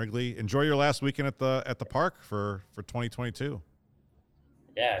there from Wrigley. Enjoy your last weekend at the park for 2022.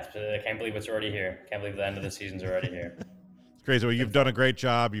 Yeah, I can't believe it's already here. Can't believe the end of the season's already here. It's crazy. Well, you've done a great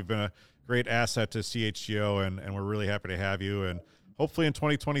job. You've been a great asset to CHGO, and we're really happy to have you. And hopefully in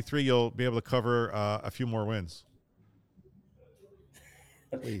 2023 you'll be able to cover a few more wins.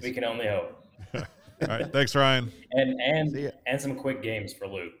 Please. We can only hope. All right, thanks, Ryan. And some quick games for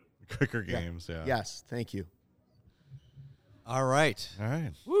Luke. Quicker games, yeah. Yes, thank you. All right.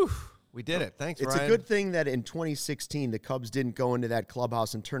 Woo, we did it. Thanks, It's Ryan. a good thing that in 2016 the Cubs didn't go into that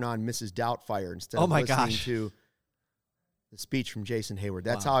clubhouse and turn on Mrs. Doubtfire instead of listening to the speech from Jason Hayward.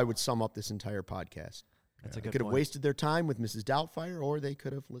 That's how I would sum up this entire podcast. That's a good They could have point. wasted their time with Mrs. Doubtfire, or they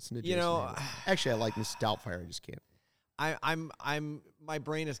could have listened to Jason Hayward. Actually, I like Mrs. Doubtfire. I just can't. My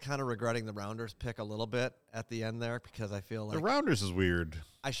brain is kind of regretting the Rounders pick a little bit at the end there because I feel like The Rounders is weird.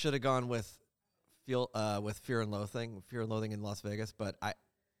 I should have gone with Fear and Loathing in Las Vegas, but I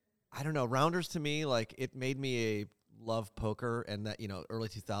don't know. Rounders to me, like, it made me love poker, and that, early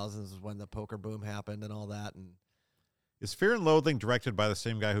 2000s is when the poker boom happened and all that. And Is Fear and Loathing directed by the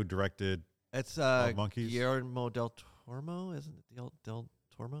same guy who directed it's Monkeys? Guillermo del Toro, isn't it? Del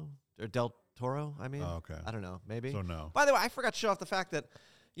Toro or Del Toro? I mean, okay. I don't know. Maybe. So no. By the way, I forgot to show off the fact that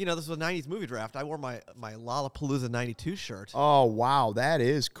this was a 90s movie draft. I wore my Lollapalooza 92 shirt. Oh, wow. That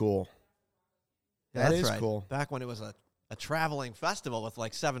is cool. That That's is right. cool. Back when it was a traveling festival with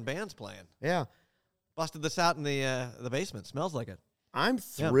like 7 bands playing. Yeah. Busted this out in the basement. Smells like it. I'm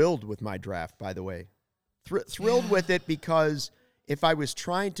thrilled with my draft, by the way. Thrilled with it because if I was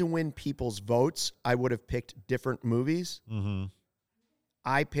trying to win people's votes, I would have picked different movies. Mm-hmm.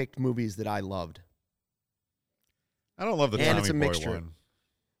 I picked movies that I loved. I don't love the And Tommy it's a Boy mixture. one.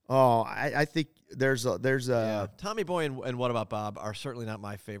 Oh, I think there's a Tommy Boy and What About Bob are certainly not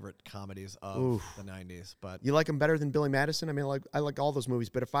my favorite comedies of the 90s. But You like them better than Billy Madison? I mean, I like all those movies,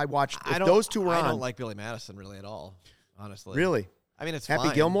 but if I watched I if don't- those two were I on, don't like Billy Madison really at all, honestly. really I mean, it's Happy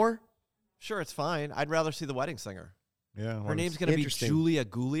fine. Gilmore. Sure, it's fine. I'd rather see The Wedding Singer. Yeah. Her name's going to be Interesting. Julia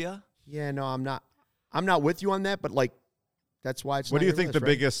Gulia. Yeah, no, I'm not with you on that, but like that's why it's. What not do you your think list, the right?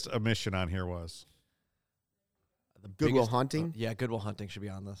 biggest omission on here was? The Good Will biggest- Hunting? Yeah, Good Will Hunting should be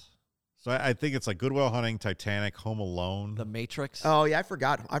on this. So I think it's like Good Will Hunting, Titanic, Home Alone. The Matrix. Oh yeah, I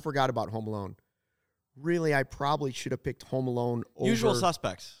forgot about Home Alone. Really, I probably should have picked Home Alone over Usual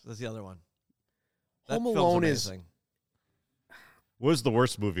Suspects. That's the other one. That Home film's Alone is. amazing. What was the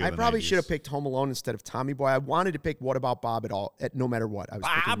worst movie of I the probably 90s? should have picked Home Alone instead of Tommy Boy. I wanted to pick What About Bob no matter what. I was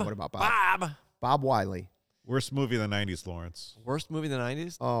picking What About Bob. Bob Wiley. Worst movie of the 90s, Lawrence. Worst movie in the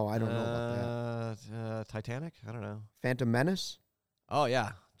 90s? Oh, I don't know about that. Titanic? I don't know. Phantom Menace. Oh,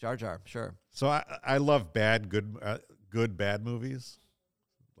 yeah. Jar Jar, sure. So I love good bad movies.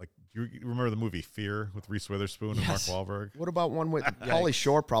 Like, do you remember the movie Fear with Reese Witherspoon and Mark Yes. Wahlberg? What about one with Pauly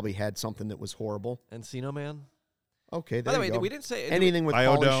Shore? Probably had something that was horrible. Encino Man? Okay, By there the you way, go. we didn't say... Anything with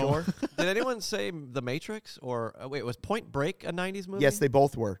Iodome. Pauly Shore? Did anyone say The Matrix? Or, wait, was Point Break a 90s movie? Yes, they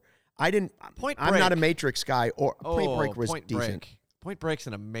both were. I didn't. Point I'm not a Break. Matrix guy. Or Point Break was Point decent. Break. Point Break's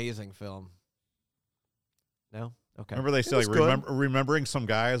an amazing film. No? Okay. Remember they say was like good. remembering some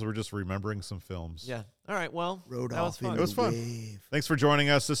guys, we're just remembering some films. Yeah. All right, well, Rode that was off fun. in It was a fun. wave. Thanks for joining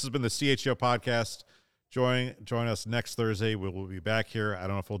us. This has been the CHO podcast. Join us next Thursday. We will be back here. I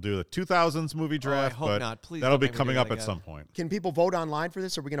don't know if we'll do the 2000s movie draft, hope but not. Please that'll don't be make me do coming that up at again. some point. Can people vote online for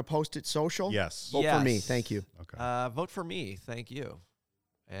this? Are we going to post it social? Yes. Vote for me. Yes. Thank you. Okay. Vote for me. Thank you.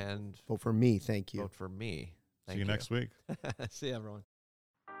 And Vote for me. Thank you. vote for me. Thank See you next week. See you, everyone.